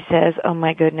family says, oh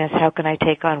my goodness, how can I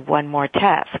take on one more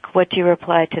task? What do you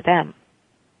reply to them?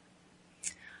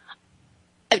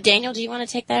 Daniel, do you want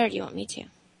to take that or do you want me to?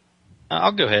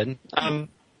 I'll go ahead.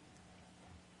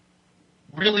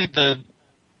 Really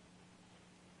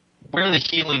where the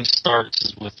healing starts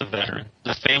is with the veteran.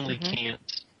 The family can't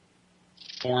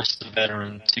force the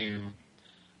veteran to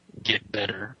get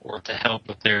better or to help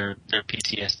with their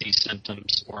PTSD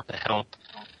symptoms or to help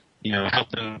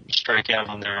them strike out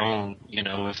on their own,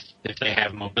 if they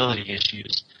have mobility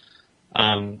issues.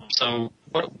 So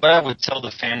what I would tell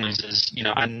the families is,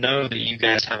 I know that you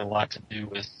guys have a lot to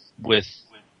do with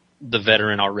the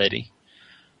veteran already,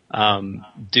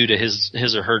 due to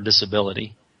his or her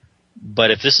disability. But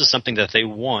if this is something that they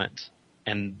want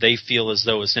and they feel as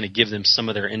though it's going to give them some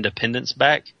of their independence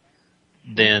back,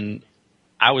 then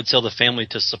I would tell the family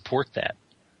to support that.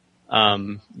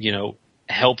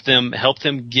 Help them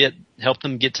get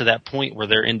to that point where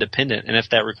they're independent. And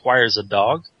if that requires a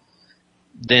dog,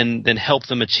 then help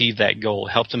them achieve that goal.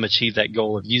 Help them achieve that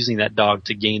goal of using that dog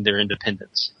to gain their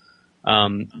independence.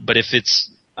 But if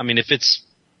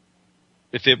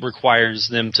it requires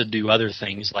them to do other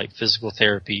things like physical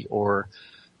therapy or,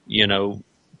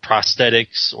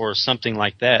 prosthetics or something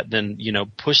like that, then,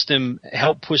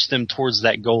 help push them towards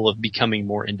that goal of becoming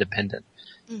more independent.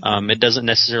 It doesn't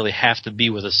necessarily have to be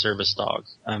with a service dog.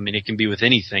 I mean, it can be with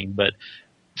anything, but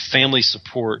family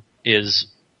support is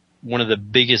one of the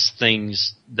biggest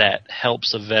things that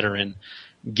helps a veteran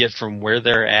get from where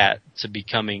they're at to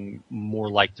becoming more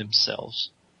like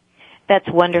themselves. That's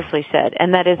wonderfully said,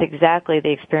 and that is exactly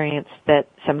the experience that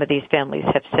some of these families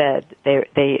have said.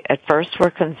 They at first were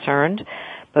concerned,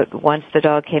 but once the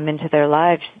dog came into their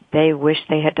lives, they wish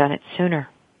they had done it sooner.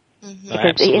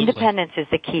 Because the independence is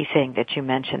the key thing that you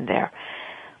mentioned there.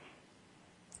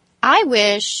 I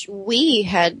wish we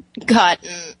had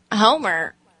gotten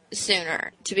Homer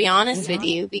sooner, to be honest with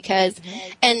you, because,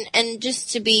 and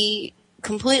just to be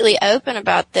completely open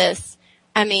about this,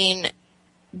 I mean,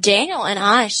 Daniel and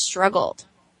I struggled.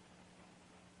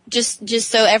 Just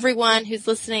so everyone who's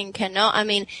listening can know, I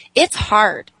mean, it's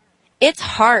hard. It's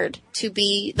hard to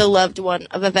be the loved one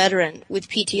of a veteran with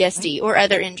PTSD or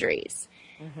other injuries.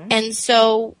 And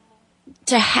so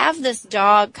to have this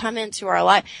dog come into our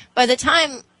life, by the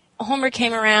time Homer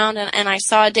came around and I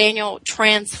saw Daniel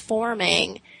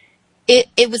transforming,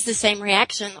 it was the same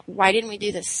reaction. Why didn't we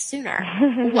do this sooner?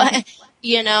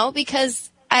 Because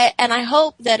I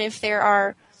hope that if there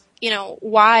are,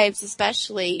 wives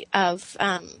especially of,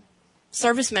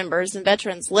 service members and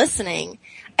veterans listening,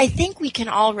 I think we can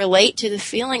all relate to the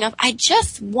feeling of, I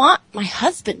just want my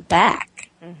husband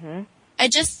back. I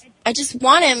just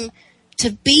want him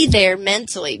to be there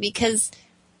mentally because,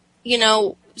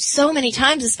 so many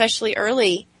times, especially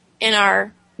early in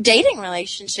our dating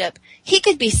relationship, he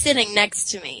could be sitting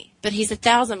next to me, but he's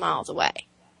 1,000 miles away.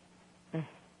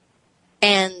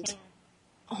 And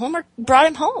Homer brought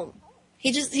him home.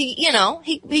 He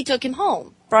took him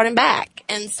home, brought him back.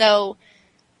 And so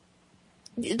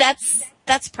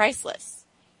that's priceless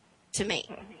to me.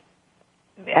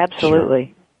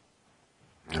 Absolutely.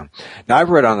 Yeah. Now, I've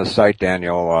read on the site,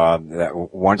 Daniel, that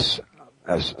once,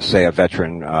 as say a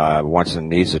veteran wants and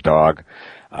needs a dog,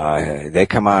 they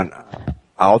come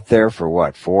out there for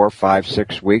what, 4, 5,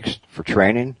 6 weeks for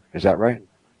training? Is that right?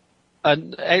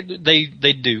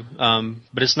 They do,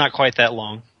 but it's not quite that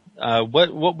long.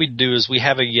 What we do is we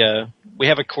have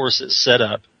a course that's set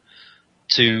up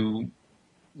to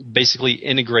basically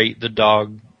integrate the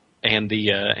dog and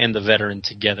the veteran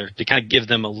together to kind of give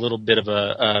them a little bit of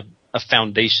a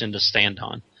foundation to stand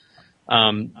on.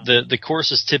 The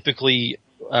course is typically,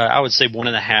 I would say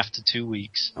 1.5 to 2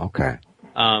 weeks. Okay.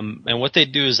 And what they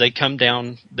do is they come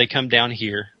down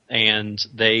here and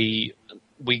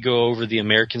we go over the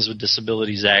Americans with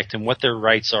Disabilities Act and what their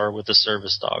rights are with a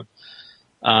service dog.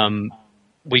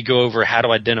 We go over how to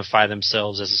identify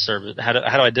themselves as a service, how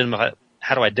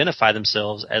to identify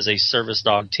themselves as a service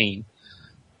dog team.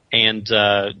 And,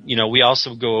 we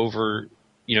also go over,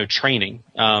 training,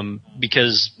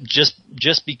 because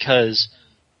just because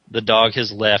the dog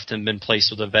has left and been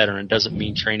placed with a veteran doesn't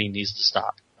mean training needs to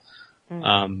stop.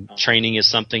 Training is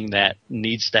something that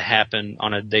needs to happen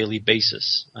on a daily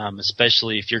basis,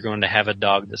 especially if you're going to have a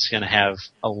dog that's going to have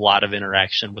a lot of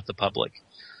interaction with the public.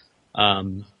 So I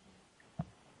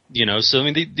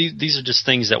mean, these are just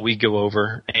things that we go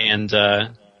over, and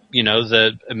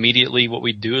immediately what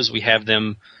we do is we have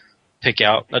them pick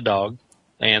out a dog,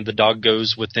 and the dog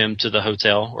goes with them to the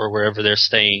hotel or wherever they're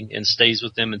staying and stays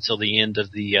with them until the end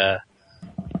of the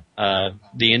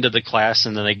end of the class,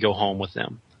 and then they go home with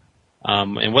them.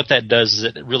 And what that does is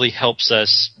it really helps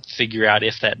us figure out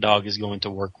if that dog is going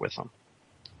to work with them.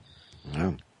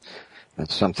 Yeah.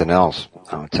 That's something else.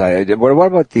 I'll tell you. What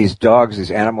about these dogs,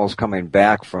 these animals coming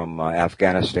back from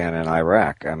Afghanistan and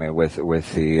Iraq? I mean, with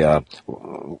the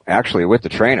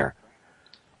trainer.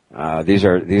 These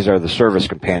are the service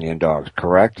companion dogs,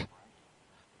 correct?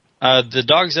 The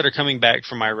dogs that are coming back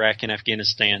from Iraq and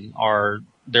Afghanistan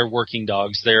they're working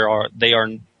dogs.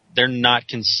 They're not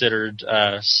considered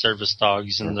service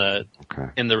dogs in the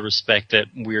respect that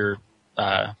we're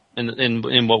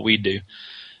in what we do.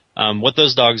 What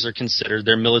those dogs are considered,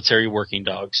 they're military working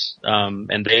dogs,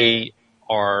 and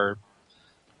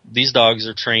these dogs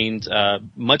are trained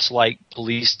much like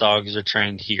police dogs are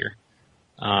trained here.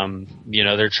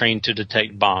 They're trained to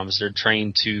detect bombs. They're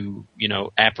trained to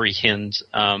apprehend.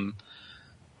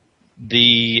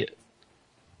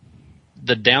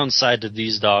 The downside to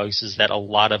these dogs is that a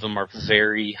lot of them are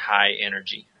very high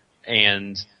energy,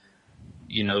 and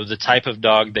the type of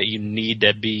dog that you need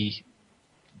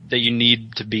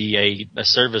to be a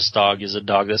service dog is a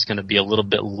dog that's going to be a little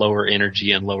bit lower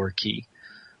energy and lower key.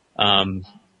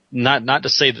 Not to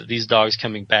say that these dogs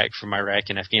coming back from Iraq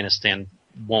and Afghanistan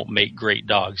won't make great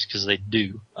dogs, because they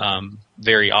do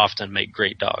very often make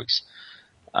great dogs.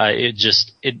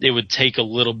 it would take a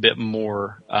little bit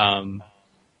more,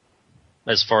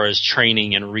 as far as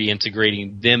training and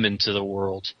reintegrating them into the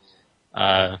world,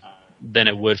 than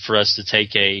it would for us to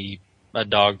take a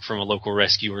dog from a local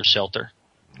rescue or shelter.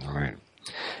 All right.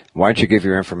 Why don't you give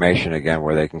your information again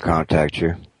where they can contact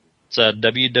you? It's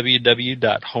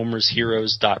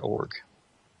www.homersheroes.org.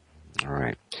 All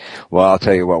right. Well, I'll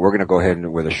tell you what, we're going to go ahead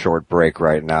with a short break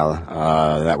right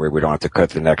now. That way we don't have to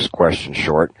cut the next question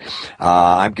short.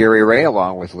 I'm Gary Ray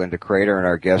along with Linda Crater and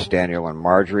our guests Daniel and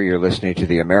Marjorie. You're listening to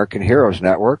the American Heroes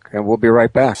Network, and we'll be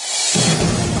right back.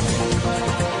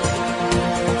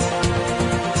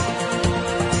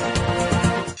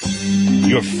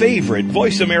 Your favorite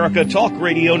Voice America Talk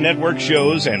Radio Network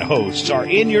shows and hosts are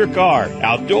in your car,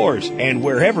 outdoors, and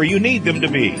wherever you need them to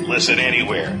be. Listen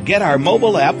anywhere. Get our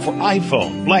mobile app for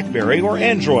iPhone, BlackBerry, or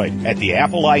Android at the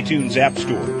Apple iTunes App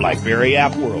Store, BlackBerry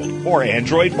App World, or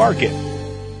Android Market.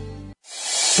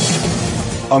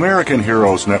 American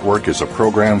Heroes Network is a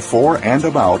program for and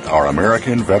about our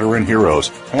American veteran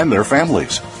heroes and their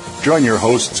families. Join your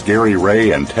hosts Gary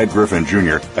Ray and Ted Griffin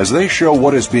Jr. as they show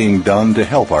what is being done to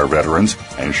help our veterans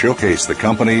and showcase the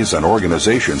companies and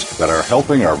organizations that are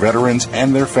helping our veterans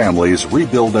and their families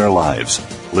rebuild their lives.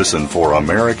 Listen for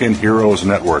American Heroes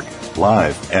Network,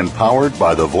 live and powered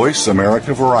by the Voice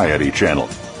America Variety Channel,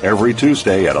 every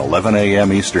Tuesday at 11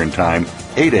 a.m. Eastern Time,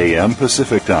 8 a.m.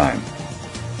 Pacific Time.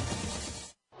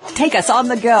 Take us on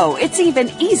the go. It's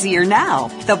even easier now.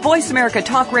 The Voice America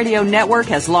Talk Radio Network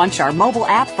has launched our mobile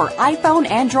app for iPhone,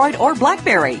 Android, or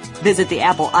BlackBerry. Visit the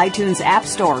Apple iTunes App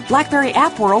Store, BlackBerry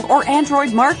App World, or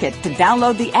Android Market to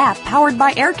download the app powered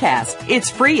by Aircast. It's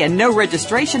free and no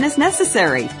registration is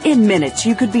necessary. In minutes,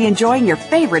 you could be enjoying your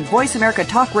favorite Voice America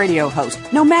Talk Radio host,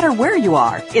 no matter where you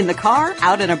are, in the car,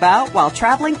 out and about, while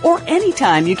traveling, or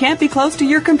anytime you can't be close to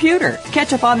your computer.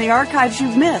 Catch up on the archives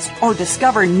you've missed, or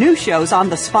discover new shows on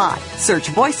the spot. Search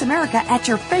Voice America at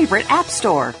your favorite app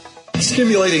store.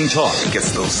 Stimulating talk. It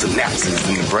gets those synapses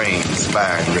in the brain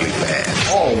firing really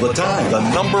fast. All the time. The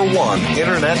 #1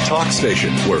 Internet talk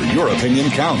station where your opinion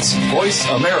counts.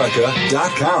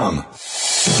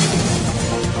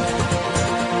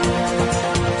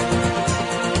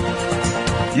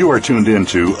 VoiceAmerica.com. You are tuned in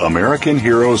to American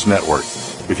Heroes Network.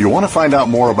 If you want to find out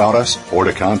more about us or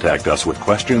to contact us with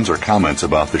questions or comments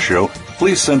about the show,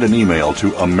 please send an email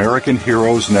to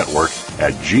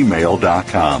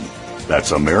AmericanHeroesNetwork@gmail.com.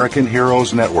 That's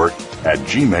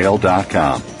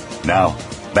AmericanHeroesNetwork@gmail.com. Now,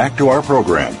 back to our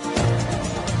program.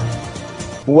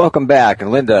 Welcome back.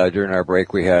 And Linda, during our break,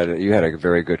 you had a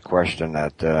very good question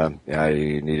that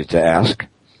you needed to ask.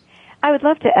 I would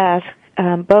love to ask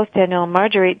both Daniel and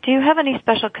Marjorie, do you have any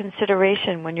special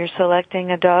consideration when you're selecting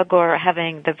a dog or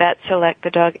having the vet select the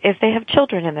dog if they have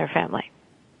children in their family?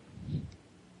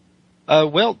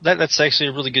 Well, that's actually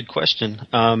a really good question.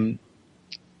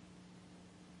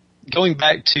 Going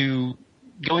back to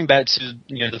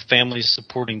the families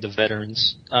supporting the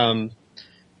veterans.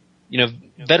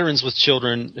 Veterans with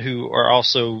children who are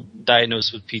also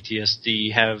diagnosed with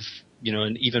PTSD have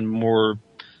an even more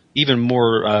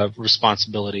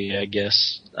responsibility, I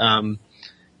guess. And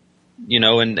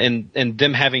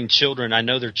them having children, I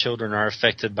know their children are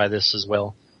affected by this as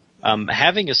well.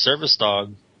 Having a service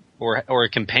dog or a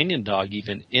companion dog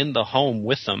even in the home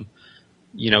with them,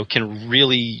 can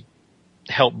really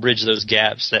help bridge those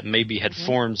gaps that maybe had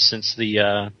formed since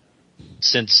the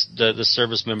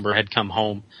service member had come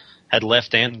home, had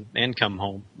left and come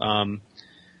home.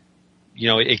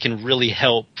 It can really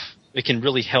help. It can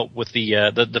really help with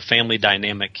the family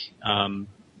dynamic.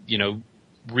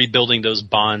 Rebuilding those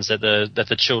bonds that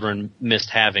the children missed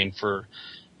having for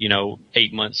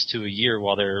 8 months to a year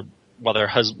while their not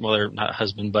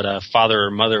husband, but father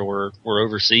or mother were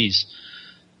overseas.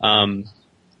 So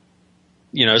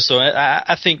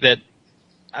I think that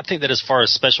as far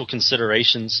as special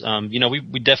considerations,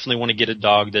 we definitely want to get a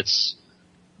dog that's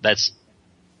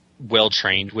well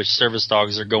trained, which service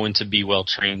dogs are going to be well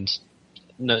trained,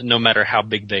 no matter how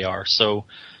big they are. So,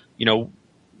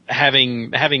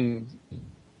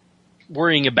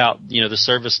 worrying about the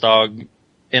service dog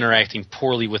interacting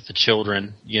poorly with the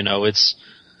children,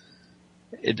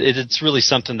 it's really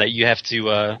something that you have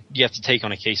to take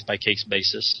on a case by case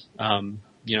basis.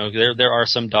 There are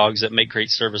some dogs that make great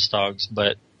service dogs,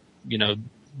 but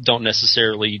don't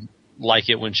necessarily like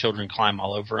it when children climb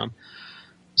all over them.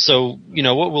 So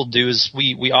what we'll do is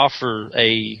we offer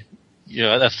a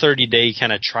 30-day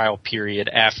kind of trial period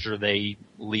after they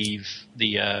leave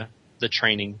the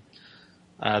training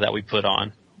that we put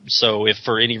on. So if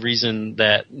for any reason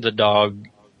that the dog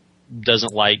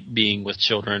doesn't like being with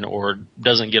children or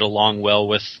doesn't get along well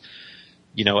with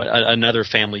another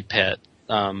family pet,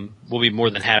 we'll be more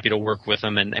than happy to work with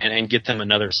them and get them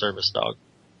another service dog.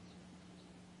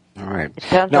 All right. It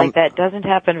sounds like that doesn't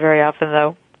happen very often,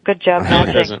 though. Good job. No,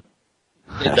 it doesn't.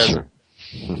 It doesn't.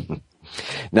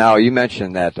 Now, you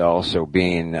mentioned that also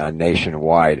being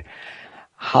nationwide.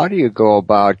 How do you go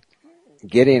about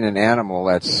getting an animal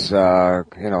that's,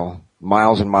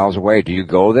 miles and miles away? Do you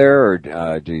go there, or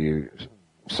do you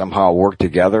somehow work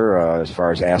together as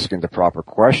far as asking the proper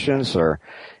questions? Or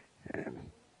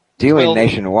dealing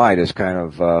nationwide is kind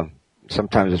of,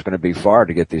 sometimes it's going to be far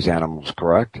to get these animals,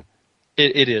 correct?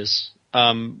 It is.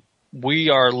 We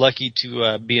are lucky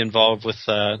to be involved with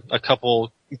a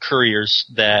couple couriers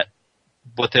that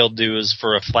what they'll do is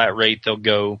for a flat rate they'll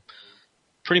go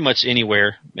pretty much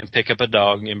anywhere and pick up a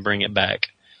dog and bring it back.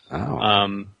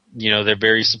 Oh. They're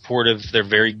very supportive. They're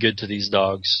very good to these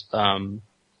dogs. They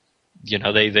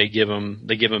give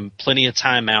them plenty of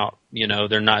time out.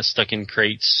 They're not stuck in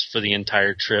crates for the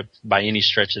entire trip by any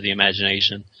stretch of the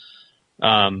imagination.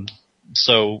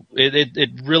 So it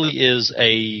really is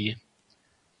a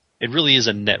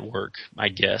network, I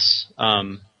guess.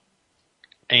 The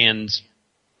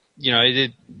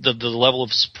level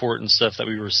of support and stuff that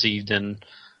we received and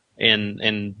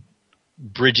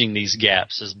bridging these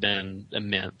gaps has been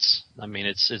immense. I mean,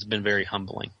 it's been very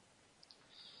humbling.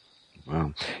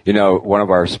 Wow. One of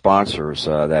our sponsors,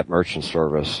 that merchant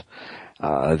service,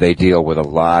 they deal with a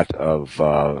lot of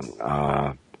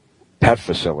pet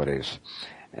facilities,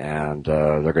 and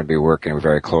they're going to be working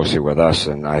very closely with us.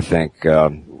 And I think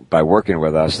by working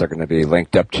with us, they're going to be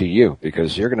linked up to you,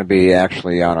 because you're going to be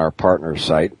actually on our partner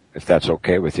site, if that's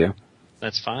okay with you.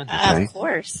 That's fine. Okay. Of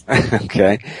course.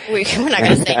 Okay. We're not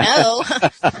going to say no.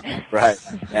 Right.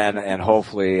 And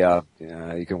hopefully,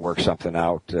 you can work something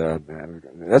out.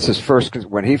 That's his first,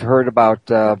 when he heard about,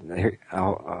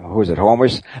 who was it,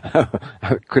 Homer's?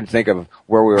 I couldn't think of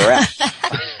where we were at.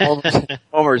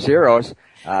 Homer's Heroes.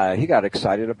 He got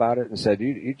excited about it and said,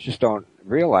 you just don't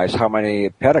realize how many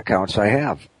pet accounts I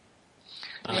have.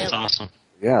 Oh, that's awesome.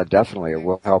 Yeah, definitely. It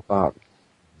will help out.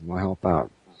 Daniel,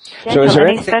 So is there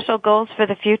any special goals for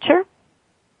the future?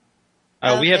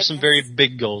 We have some very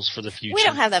big goals for the future. We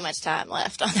don't have that much time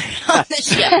left on the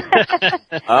show.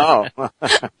 Oh.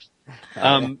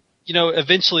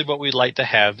 Eventually what we'd like to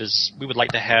have is we would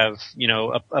like to have,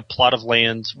 a plot of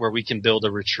land where we can build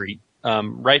a retreat.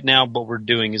 Right now what we're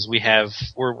doing is we're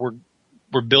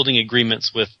building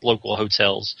agreements with local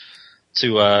hotels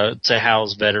to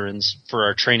house veterans for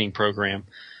our training program.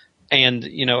 And,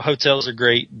 hotels are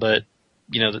great, but,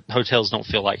 the hotels don't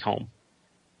feel like home.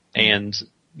 And,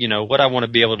 what I want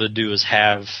to be able to do is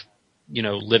have,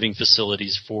 living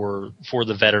facilities for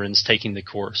the veterans taking the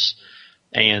course.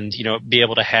 And, be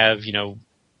able to have,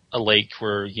 a lake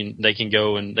where they can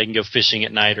go fishing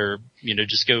at night, or,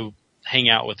 just go hang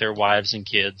out with their wives and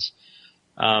kids.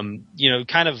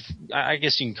 Kind of, I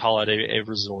guess you can call it a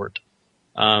resort.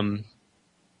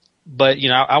 But,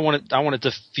 I want it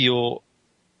to feel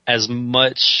as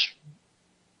much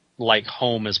like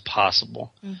home as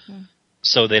possible. Mm-hmm.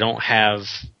 So they don't have,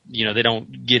 they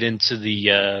don't get into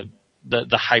the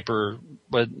hyper,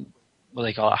 what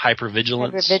they call it,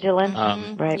 hypervigilance.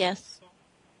 Hypervigilance, right. Yes.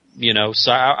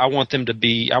 So I want them to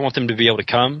be able to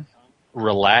come,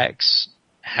 relax,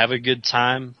 have a good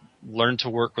time, learn to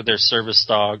work with their service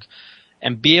dog,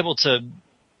 and be able to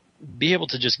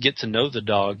just get to know the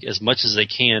dog as much as they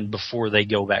can before they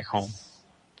go back home.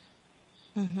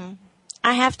 Mm-hmm.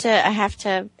 I have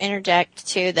to interject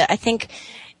too that I think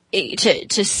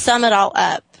to sum it all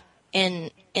up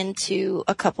into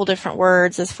a couple different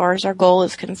words as far as our goal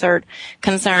is concerned,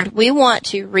 we want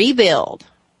to rebuild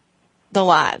the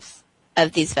lives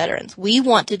of these veterans. We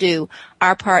want to do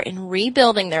our part in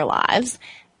rebuilding their lives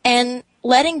and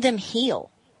letting them heal,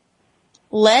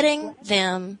 letting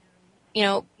them,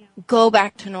 go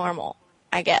back to normal,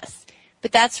 I guess.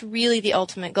 But that's really the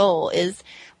ultimate goal. Is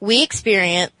we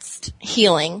experienced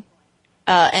healing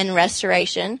and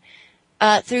restoration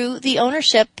through the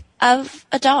ownership of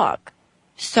a dog.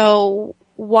 So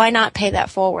why not pay that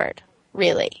forward,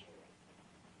 really?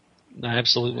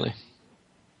 Absolutely.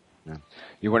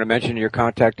 You want to mention your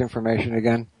contact information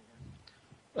again?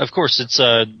 Of course, it's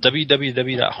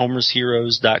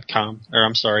www.homersheroes.com,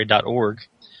 .org.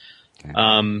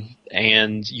 Okay.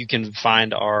 And you can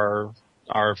find our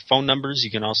phone numbers.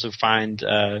 You can also find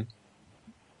an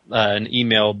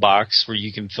email box where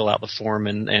you can fill out the form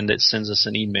and it sends us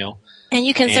an email. And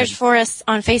you can search for us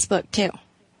on Facebook too.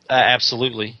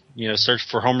 Absolutely. Search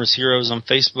for Homer's Heroes on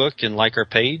Facebook and like our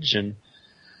page, and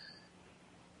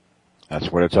that's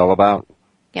what it's all about.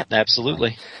 Yep.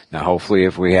 Absolutely. Now, hopefully,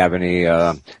 if we have any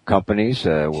companies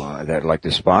that like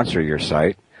to sponsor your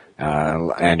site,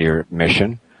 and your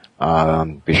mission,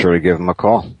 be sure to give them a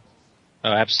call.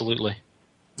 Oh, absolutely.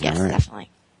 Yes, All right. definitely.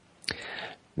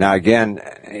 Now, again,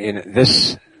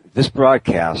 this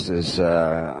broadcast is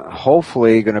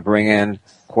hopefully going to bring in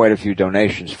quite a few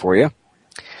donations for you.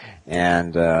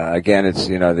 And again,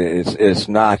 it's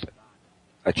not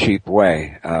a cheap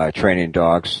way training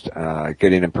dogs,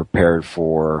 getting them prepared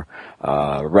for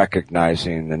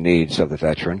recognizing the needs of the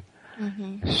veteran.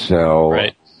 Mm-hmm. So,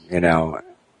 right.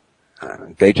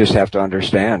 They just have to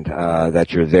understand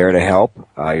that you're there to help.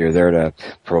 You're there to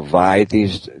provide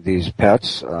these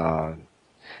pets.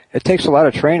 It takes a lot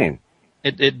of training.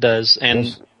 It does,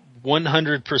 and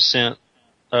 100%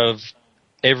 of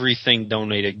everything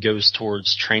donated goes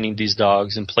towards training these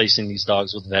dogs and placing these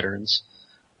dogs with veterans.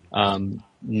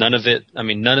 None of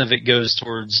it goes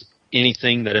towards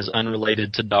anything that is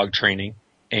unrelated to dog training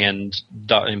and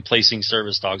placing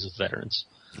service dogs with veterans.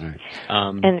 Right.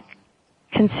 And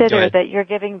consider that you're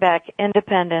giving back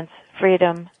independence,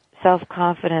 freedom,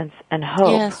 self-confidence, and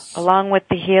hope, along with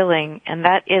the healing, and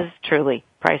that is truly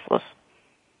priceless.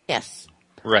 Yes.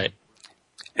 Right.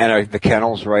 And are the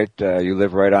kennels right? You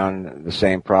live right on the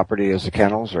same property as the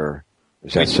kennels, or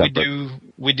is that separate?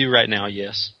 We do right now,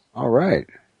 yes. All right.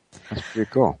 That's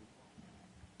pretty cool.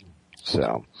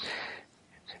 So,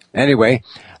 anyway,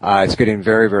 it's getting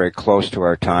very, very close to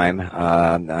our time.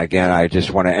 Again, I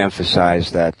just want to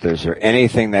emphasize that is there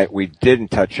anything that we didn't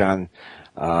touch on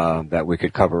that we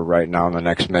could cover right now in the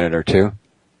next minute or two?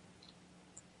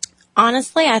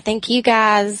 Honestly, I think you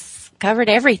guys covered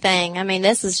everything. I mean,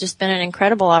 this has just been an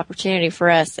incredible opportunity for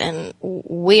us, and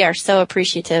we are so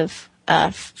appreciative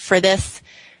for this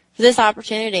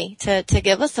opportunity to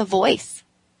give us a voice.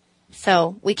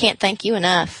 So we can't thank you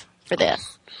enough for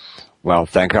this. Well,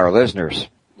 thank our listeners.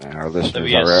 Our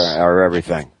listeners are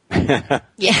everything.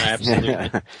 Yes. Absolutely.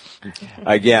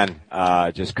 Again,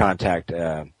 just contact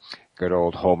good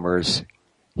old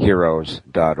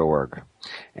homersheroes.org.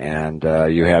 And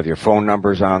you have your phone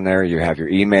numbers on there, you have your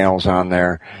emails on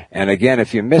there. And again,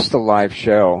 if you missed the live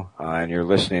show and you're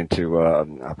listening to a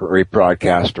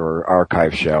rebroadcast or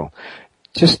archive show,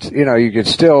 just, you can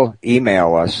still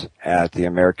email us at the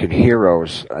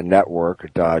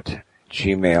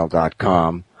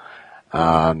AmericanHeroesNetwork.gmail.com.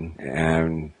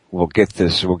 And we'll get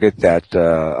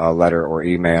that letter or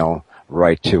email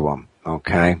right to them.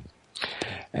 Okay.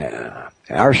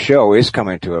 Our show is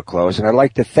coming to a close, and I'd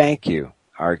like to thank you,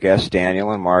 our guests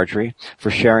Daniel and Marjorie, for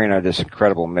sharing this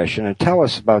incredible mission. And tell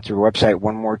us about your website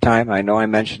one more time. I know I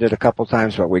mentioned it a couple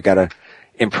times, but we got to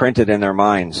imprint it in their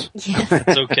minds.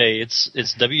 It's okay. It's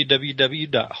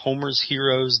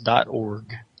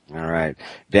www.homersheroes.org. All right.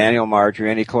 Daniel,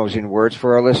 Marjorie, any closing words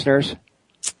for our listeners?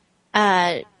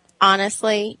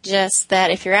 Honestly, just that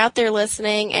if you're out there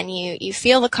listening and you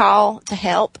feel the call to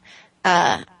help,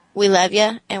 we love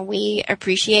you and we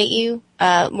appreciate you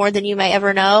more than you may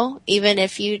ever know. Even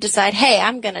if you decide, hey,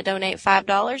 I'm going to donate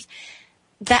 $5,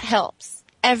 that helps.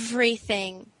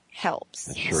 Everything helps.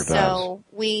 It sure does. So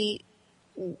we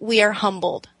are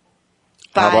humbled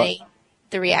by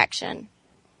the reaction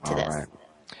to this. Right.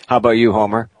 How about you,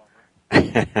 Homer?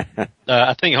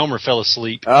 I think Homer fell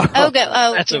asleep.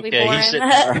 That's okay. He's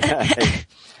right.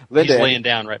 Linda, he's laying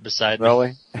down right beside me.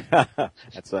 Really?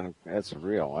 That's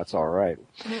real. That's all right.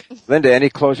 Linda, any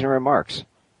closing remarks?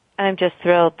 I'm just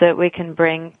thrilled that we can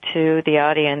bring to the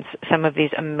audience some of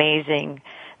these amazing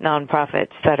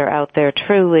nonprofits that are out there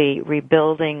truly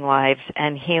rebuilding lives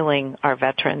and healing our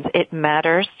veterans. It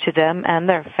matters to them and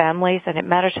their families, and it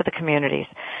matters to the communities.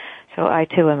 So I,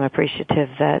 too, am appreciative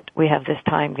that we have this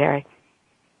time, Gary.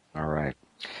 All right.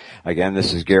 Again,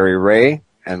 this is Gary Ray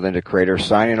and Linda Crater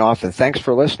signing off, and thanks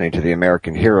for listening to the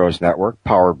American Heroes Network,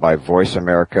 powered by Voice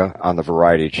America on the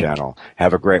Variety Channel.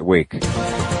 Have a great week.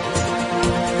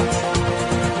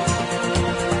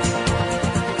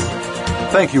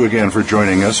 Thank you again for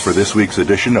joining us for this week's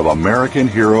edition of American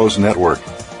Heroes Network.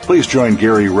 Please join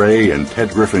Gary Ray and Ted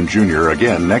Griffin Jr.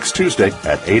 again next Tuesday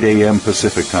at 8 a.m.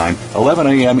 Pacific Time, 11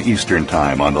 a.m. Eastern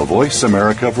Time on the Voice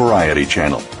America Variety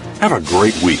Channel. Have a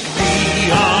great week.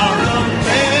 We are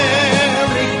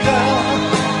America,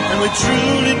 and we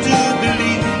truly do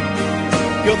believe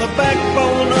you're the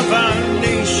backbone of our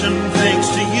nation. Thanks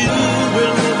to you,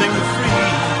 we're living free.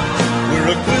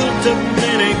 We're a quilt of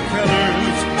many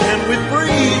colors, and we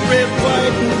breathe red,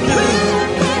 white, and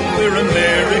blue. We're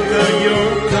America, your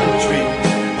country,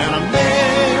 and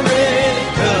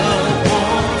America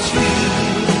wants you.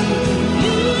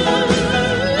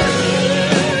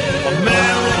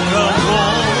 America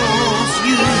wants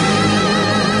you.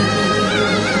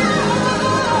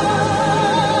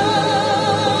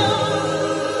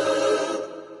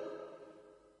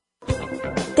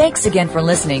 Thanks again for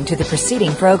listening to the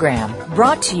preceding program,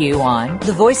 brought to you on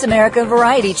the Voice America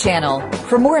Variety Channel.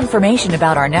 For more information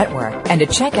about our network and to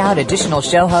check out additional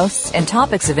show hosts and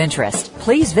topics of interest,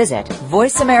 please visit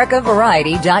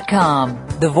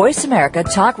voiceamericavariety.com. The Voice America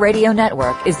Talk Radio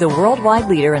Network is the worldwide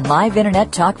leader in live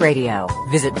Internet talk radio.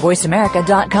 Visit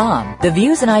voiceamerica.com. The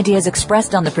views and ideas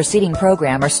expressed on the preceding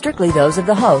program are strictly those of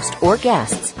the host or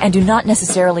guests and do not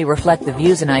necessarily reflect the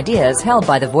views and ideas held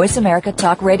by the Voice America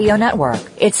Talk Radio Network,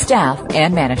 its staff,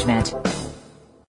 and management.